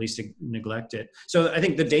 or at least neglect it. So I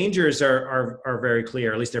think the dangers are very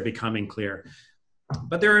clear, at least they're becoming clear.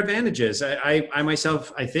 But there are advantages. I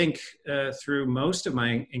myself, I think, through most of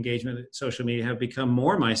my engagement with social media, have become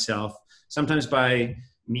more myself, sometimes by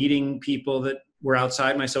meeting people that were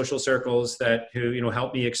outside my social circles who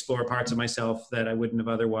helped me explore parts of myself that I wouldn't have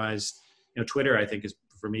otherwise. Twitter, I think, is,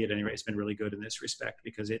 for me at any rate, it's been really good in this respect,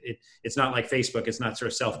 because it's not like Facebook. It's not sort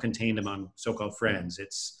of self-contained among so-called friends.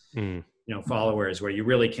 It's followers, where you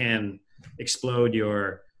really can explode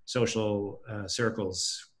your social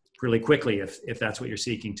circles really quickly if that's what you're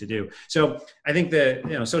seeking to do. So I think that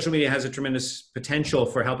social media has a tremendous potential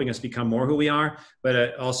for helping us become more who we are,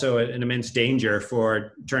 but also an immense danger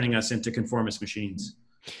for turning us into conformist machines.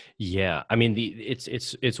 Yeah, I mean,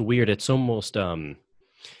 it's weird. It's almost the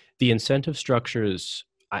incentive structures.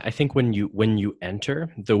 I think when you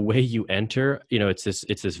enter, the way you enter, it's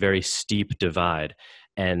this very steep divide,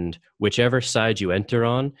 and whichever side you enter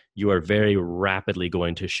on, you are very rapidly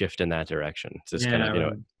going to shift in that direction. It's this kind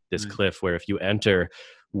of this cliff where if you enter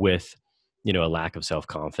with a lack of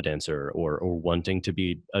self-confidence or wanting to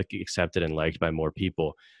be accepted and liked by more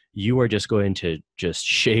people, you are just going to just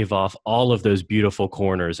shave off all of those beautiful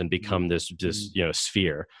corners and become this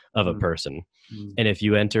sphere of a person. And if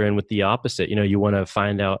you enter in with the opposite, you want to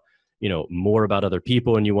find out more about other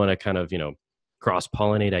people, and you want to kind of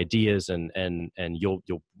cross-pollinate ideas, and you'll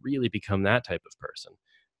really become that type of person,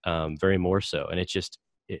 very more so. And it's just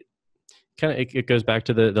it goes back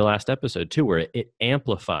to the last episode too, where it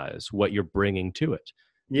amplifies what you're bringing to it.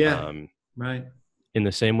 Right. In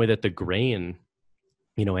the same way that the grain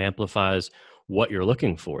amplifies what you're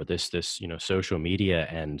looking for, this social media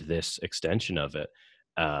and this extension of it,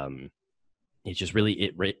 it just really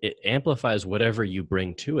it amplifies whatever you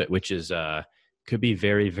bring to it, which is could be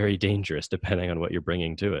very, very dangerous depending on what you're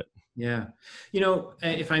bringing to it. Yeah.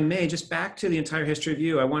 If I may, just back to the entire history of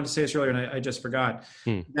you, I wanted to say this earlier and I just forgot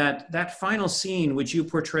that final scene, which you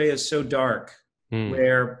portray as so dark,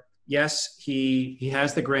 where yes, he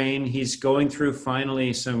has the grain, he's going through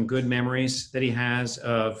finally some good memories that he has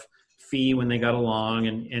of Fee when they got along,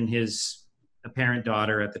 and his apparent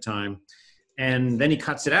daughter at the time. And then he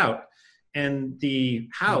cuts it out, and the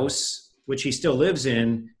house, which he still lives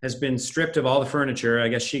in, has been stripped of all the furniture. I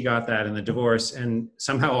guess she got that in the divorce, and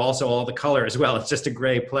somehow also all the color as well. It's just a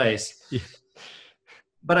gray place. Yeah.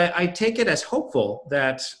 But I take it as hopeful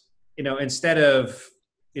that, instead of,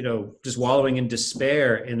 just wallowing in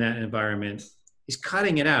despair in that environment, he's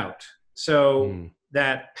cutting it out. So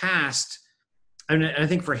that past, and I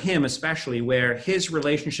think for him especially, where his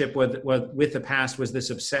relationship with the past was this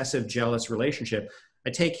obsessive, jealous relationship, I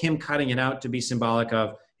take him cutting it out to be symbolic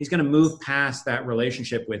of, he's going to move past that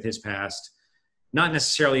relationship with his past, not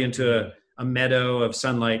necessarily into a meadow of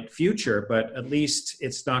sunlight future, but at least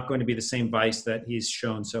it's not going to be the same vice that he's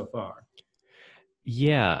shown so far.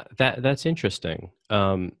 Yeah, that's interesting.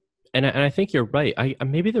 And I think you're right.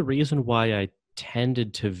 Maybe the reason why I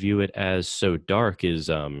tended to view it as so dark is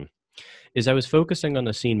I was focusing on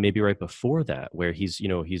the scene maybe right before that, where he's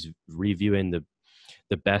reviewing the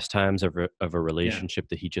best times of a relationship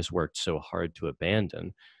that he just worked so hard to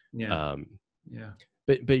abandon.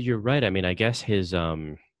 But you're right. I mean, I guess his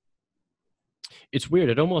it's weird.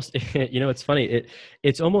 It almost it's funny.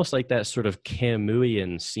 It's almost like that sort of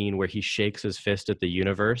Camusian scene where he shakes his fist at the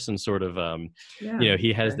universe and sort of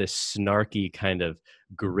he has this snarky kind of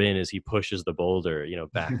grin as he pushes the boulder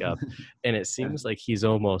back up, and it seems like he's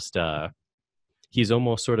almost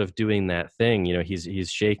sort of doing that thing.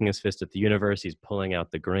 He's shaking his fist at the universe. He's pulling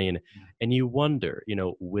out the grain, and you wonder,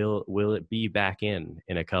 will it be back in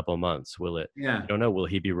a couple months? Will it? Yeah. I don't know. Will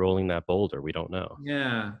he be rolling that boulder? We don't know.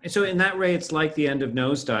 Yeah. And so in that way, it's like the end of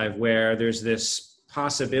Nosedive, where there's this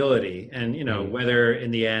possibility, and whether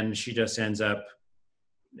in the end she just ends up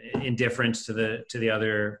indifferent to the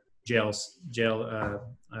other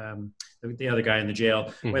the other guy in the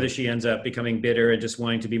jail, whether she ends up becoming bitter and just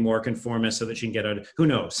wanting to be more conformist so that she can get out of, who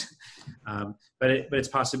knows? But it's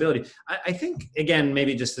possibility. I think, again,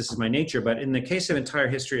 maybe just this is my nature, but in the case of Entire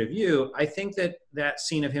History of You, I think that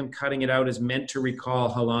scene of him cutting it out is meant to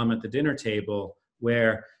recall Halam at the dinner table,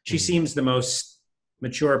 where she seems the most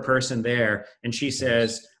mature person there, and she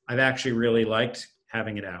says, I've actually really liked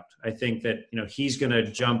having it out. I think that, he's going to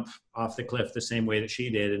jump off the cliff the same way that she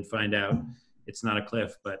did and find out it's not a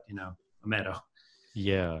cliff, but, a meadow.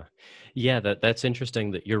 Yeah. That's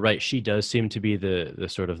interesting that you're right. She does seem to be the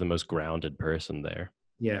sort of the most grounded person there.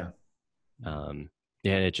 Yeah. And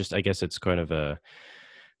it just, I guess it's kind of an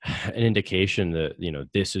indication that,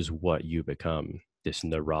 this is what you become. this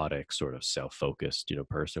neurotic sort of self-focused,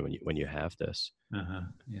 person when you have this.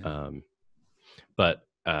 Yeah. But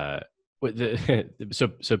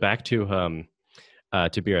so back to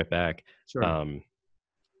be right back. Sure.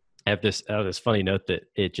 I have this funny note that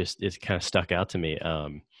it kind of stuck out to me.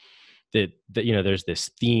 That there's this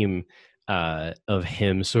theme of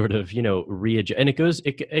him sort of readjust, and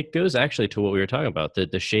it goes actually to what we were talking about,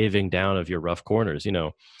 the shaving down of your rough corners.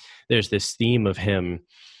 There's this theme of him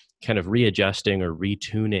kind of readjusting or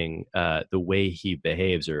retuning the way he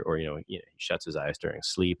behaves, or he shuts his eyes during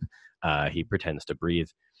sleep. He pretends to breathe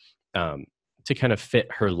to kind of fit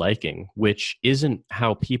her liking, which isn't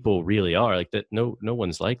how people really are. Like that, no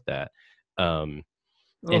one's like that. And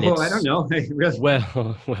I don't know. Really?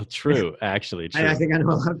 Well, true. Actually, true. I think I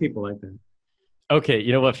know a lot of people like that. Okay,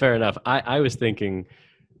 you know what? Fair enough. I was thinking,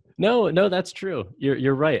 no, that's true.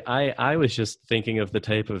 You're right. I was just thinking of the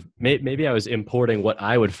type of maybe I was importing what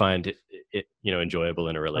I would find it enjoyable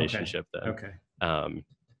in a relationship. Okay. Then.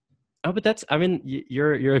 Oh, but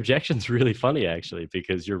your objection's really funny, actually,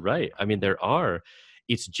 because you're right. I mean,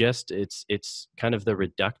 it's kind of the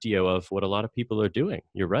reductio of what a lot of people are doing.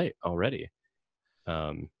 You're right already.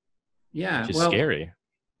 Yeah. Which is scary.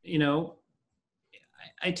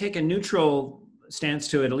 I take a neutral stance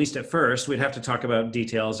to it, at least at first. We'd have to talk about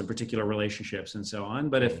details of particular relationships and so on.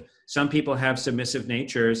 But if some people have submissive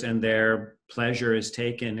natures and their pleasure is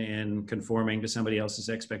taken in conforming to somebody else's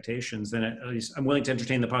expectations, then at least I'm willing to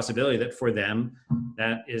entertain the possibility that for them,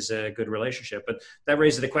 that is a good relationship. But that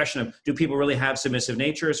raises the question of, do people really have submissive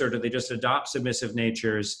natures, or do they just adopt submissive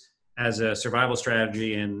natures as a survival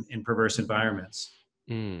strategy in perverse environments?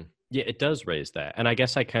 Yeah, it does raise that. And I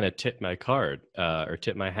guess I kind of tip my card or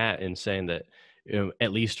tip my hat in saying that,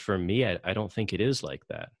 at least for me, I don't think it is like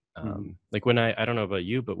that. Like when I don't know about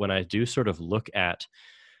you, but when I do sort of look at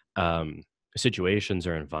situations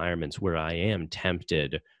or environments where I am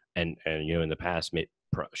tempted and in the past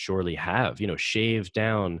surely have, shaved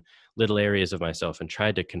down little areas of myself and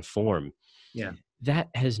tried to conform. Yeah. That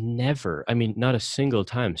has never, not a single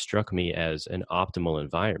time struck me as an optimal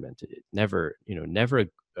environment. It never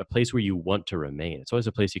a place where you want to remain. It's always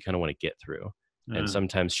a place you kind of want to get through. And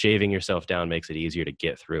sometimes shaving yourself down makes it easier to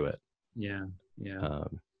get through it. Yeah.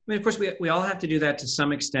 Of course, we all have to do that to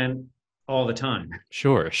some extent all the time.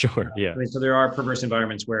 Sure. Yeah. So there are perverse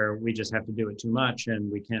environments where we just have to do it too much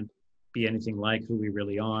and we can't be anything like who we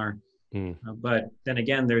really are. But then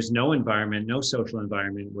again, there's no social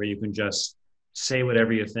environment where you can just say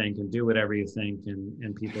whatever you think and do whatever you think,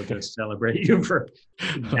 and people just celebrate you for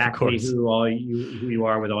exactly who you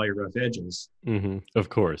are with all your rough edges. Of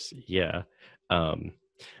course. Yeah.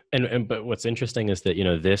 But what's interesting is that,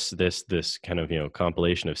 this kind of,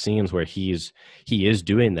 compilation of scenes where he is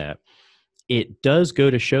doing that, it does go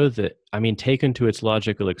to show that, taken to its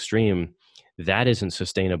logical extreme, that isn't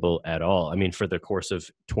sustainable at all. For the course of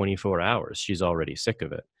 24 hours, she's already sick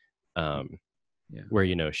of it. Where,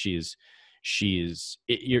 you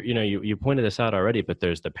pointed this out already, but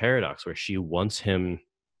there's the paradox where she wants him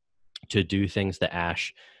to do things that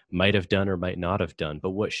Ash might have done or might not have done, but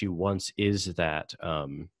what she wants is that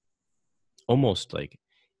almost like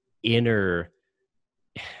inner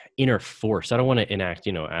force. I don't want to enact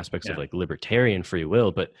aspects of like libertarian free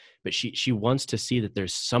will, but she wants to see that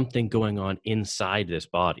there's something going on inside this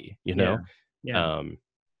body, that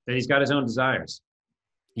he's got his own desires.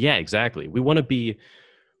 Yeah, exactly. We want to be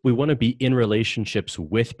in relationships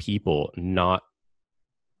with people, not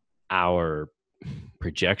our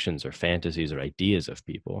projections or fantasies or ideas of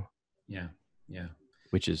people. Yeah.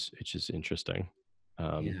 Which is interesting.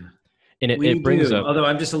 And it brings up, although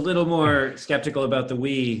I'm just a little more skeptical about the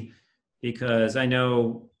we, because I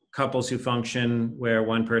know couples who function where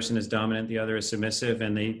one person is dominant, the other is submissive,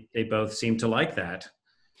 and they both seem to like that.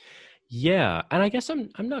 Yeah, and I guess I'm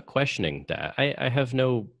not questioning that. I have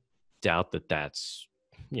no doubt that that's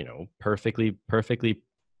perfectly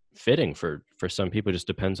fitting for some people. It just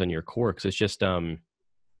depends on your quirks. It's just I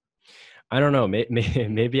don't know.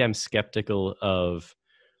 Maybe I'm skeptical of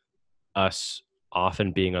us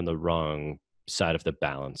often being on the wrong side of the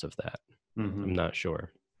balance of that. I'm not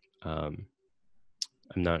sure.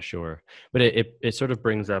 But it sort of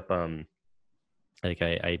brings up like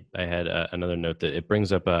I had another note that it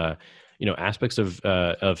brings up aspects of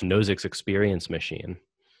Nozick's experience machine,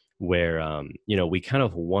 where we kind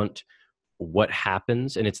of want what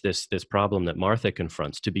happens, and it's this problem that Martha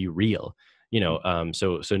confronts, to be real.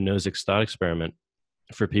 So Nozick's thought experiment,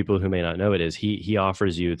 for people who may not know it, is he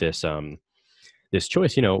offers you this this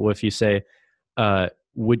choice. If you say,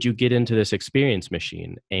 would you get into this experience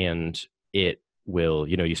machine, and it will,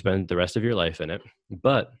 you spend the rest of your life in it,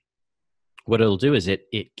 but what it'll do is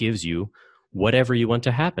it gives you whatever you want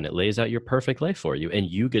to happen. It lays out your perfect life for you, and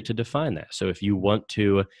you get to define that. So if you want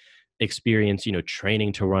to experience,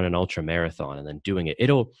 training to run an ultra marathon and then doing it,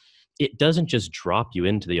 it doesn't just drop you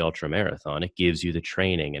into the ultra marathon. It gives you the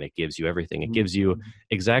training, and it gives you everything. It gives you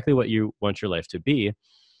exactly what you want your life to be.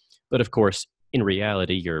 But of course, in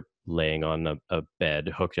reality, you're laying on a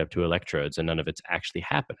bed hooked up to electrodes, and none of it's actually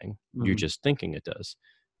happening. You're just thinking it does.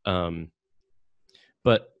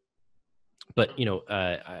 But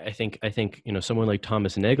I think someone like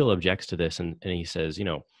Thomas Nagel objects to this, and he says,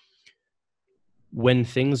 when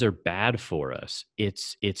things are bad for us,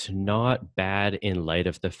 it's not bad in light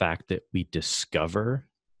of the fact that we discover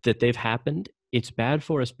that they've happened. It's bad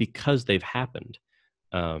for us because they've happened.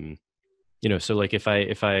 So like if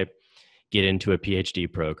I get into a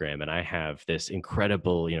PhD program and I have this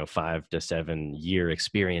incredible, 5 to 7 year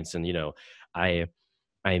experience, and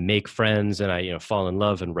I make friends, and I fall in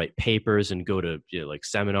love and write papers and go to like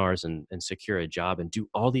seminars and secure a job and do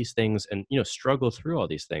all these things, and struggle through all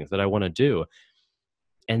these things that I want to do.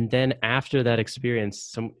 And then after that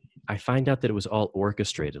experience, I find out that it was all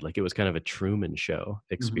orchestrated, like it was kind of a Truman Show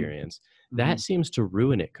experience. That seems to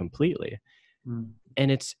ruin it completely.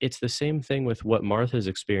 And it's the same thing with what Martha's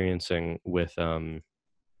experiencing with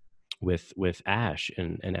Ash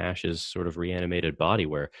and Ash's sort of reanimated body,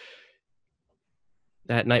 where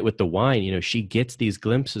that night with the wine, she gets these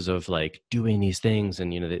glimpses of like doing these things,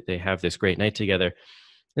 and they have this great night together.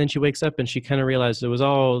 Then she wakes up and she kind of realized it was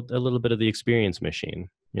all a little bit of the experience machine,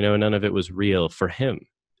 none of it was real for him,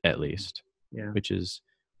 at least. Yeah. Which is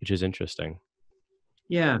interesting.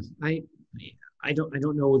 Yeah. I don't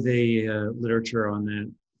know the literature on that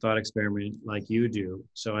thought experiment like you do.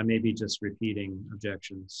 So I may be just repeating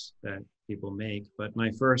objections that people make. But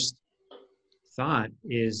my first thought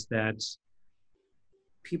is that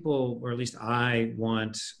people, or at least I,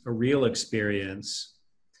 want a real experience.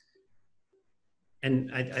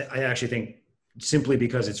 And I actually think simply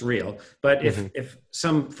because it's real. But if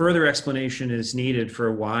some further explanation is needed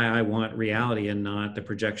for why I want reality and not the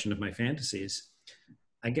projection of my fantasies,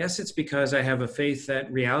 I guess it's because I have a faith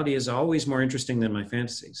that reality is always more interesting than my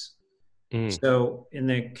fantasies. So in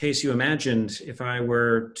the case you imagined, if I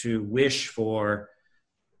were to wish for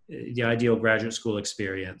the ideal graduate school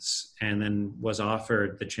experience and then was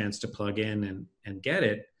offered the chance to plug in and get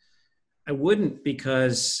it, I wouldn't,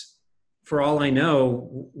 because for all I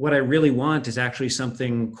know, what I really want is actually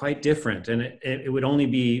something quite different. And it would only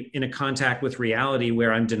be in a contact with reality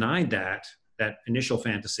where I'm denied that initial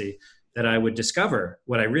fantasy, that I would discover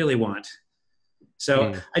what I really want.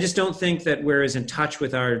 So I just don't think that we're as in touch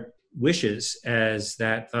with our wishes as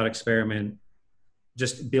that thought experiment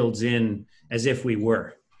just builds in, as if we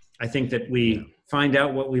were. I think that we find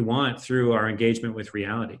out what we want through our engagement with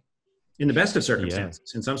reality, in the best of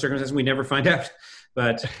circumstances. In some circumstances, we never find out,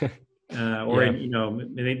 but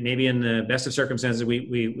maybe in the best of circumstances,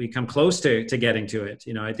 we come close to getting to it.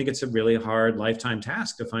 I think it's a really hard lifetime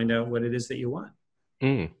task to find out what it is that you want.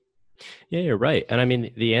 Yeah, you're right. And I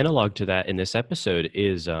mean, the analog to that in this episode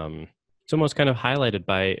is it's almost kind of highlighted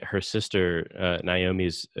by her sister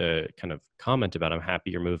Naomi's kind of comment about, "I'm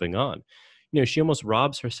happy you're moving on." She almost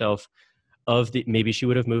robs herself of maybe she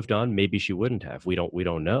would have moved on, maybe she wouldn't have. We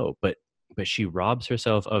don't know, but she robs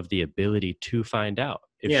herself of the ability to find out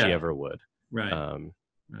if she ever would. Right.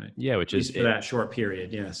 Right. Yeah, which is for that short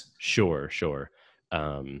period. Yes. Sure.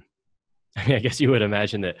 I guess you would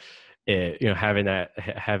imagine that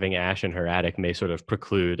having Ash in her attic may sort of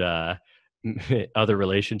preclude other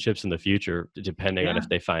relationships in the future, depending on if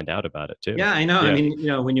they find out about it too. Yeah, I know. Yeah. I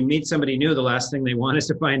mean, when you meet somebody new, the last thing they want is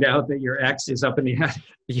to find out that your ex is up in the attic.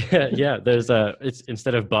 Yeah. There's it's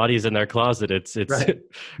instead of bodies in their closet, it's right.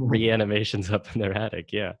 Reanimations up in their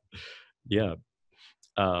attic. Yeah.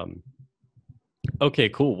 Okay,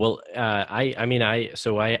 cool. Well, I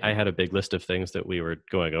had a big list of things that we were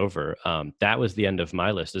going over. That was the end of my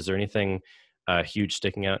list. Is there anything huge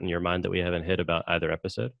sticking out in your mind that we haven't hit about either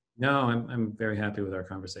episode? No, I'm very happy with our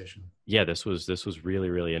conversation. Yeah, this was really,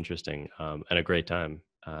 really interesting and a great time.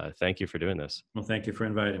 Thank you for doing this. Well, thank you for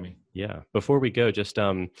inviting me. Yeah. Before we go, just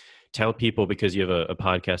tell people, because you have a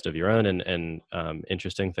podcast of your own and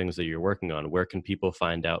interesting things that you're working on, where can people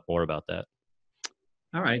find out more about that?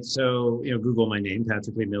 All right. So, Google my name,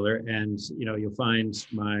 Patrick Lee Miller, and, you'll find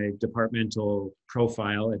my departmental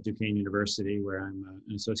profile at Duquesne University, where I'm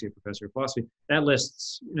an associate professor of philosophy. That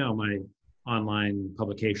lists, my online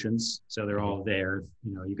publications. So they're all there.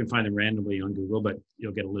 You can find them randomly on Google, but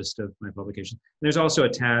you'll get a list of my publications. And there's also a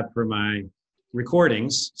tab for my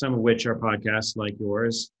recordings, some of which are podcasts like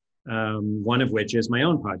yours. One of which is my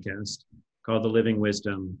own podcast called the Living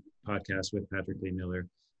Wisdom Podcast with Patrick Lee Miller.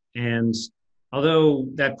 And although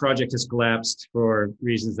that project has collapsed for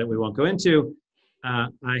reasons that we won't go into,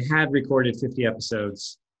 I had recorded 50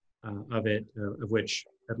 episodes of it, of which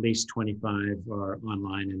at least 25 are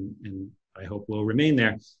online and I hope will remain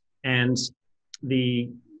there. And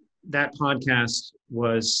that podcast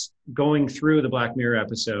was going through the Black Mirror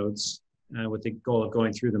episodes with the goal of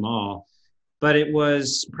going through them all. But it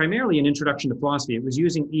was primarily an introduction to philosophy. It was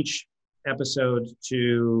using each episode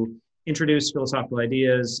to introduce philosophical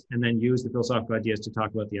ideas and then use the philosophical ideas to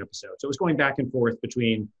talk about the episode. So it was going back and forth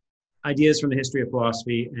between ideas from the history of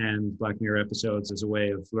philosophy and Black Mirror episodes as a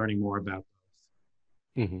way of learning more about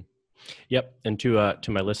both. Mm-hmm. Yep. And to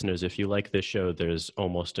my listeners, if you like this show, there's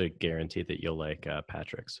almost a guarantee that you'll like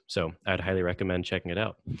Patrick's. So I'd highly recommend checking it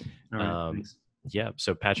out. All right, thanks. Yeah.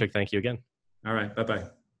 So Patrick, thank you again. All right. Bye-bye.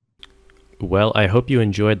 Well, I hope you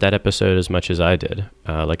enjoyed that episode as much as I did.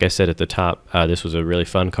 Like I said at the top, this was a really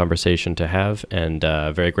fun conversation to have, and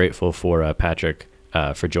very grateful for Patrick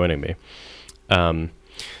for joining me.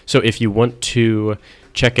 So if you want to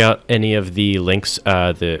check out any of the links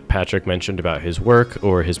that Patrick mentioned about his work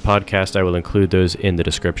or his podcast, I will include those in the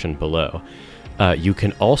description below. You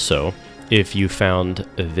can also, if you found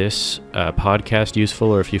this podcast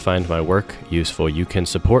useful or if you find my work useful, you can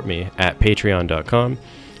support me at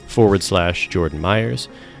patreon.com/Jordan Myers.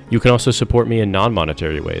 You can also support me in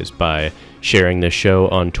non-monetary ways by sharing this show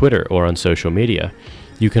on Twitter or on social media.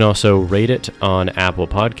 You can also rate it on Apple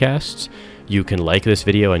Podcasts. You can like this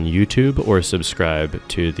video on YouTube or subscribe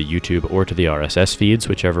to the YouTube or to the RSS feeds,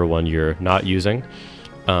 whichever one you're not using.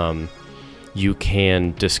 You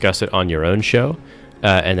can discuss it on your own show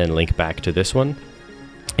and then link back to this one.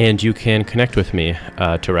 And you can connect with me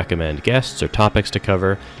to recommend guests or topics to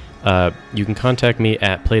cover. You can contact me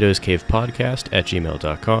at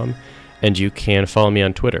platoscavepodcast@gmail.com, and you can follow me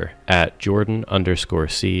on Twitter at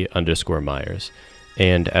Jordan_C_Myers.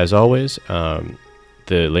 And as always,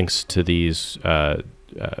 the links to these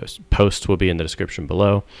posts will be in the description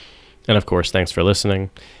below. And of course, thanks for listening,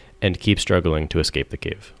 and keep struggling to escape the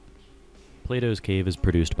cave. Plato's Cave is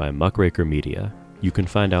produced by Muckraker Media. You can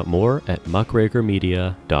find out more at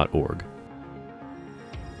muckrakermedia.org.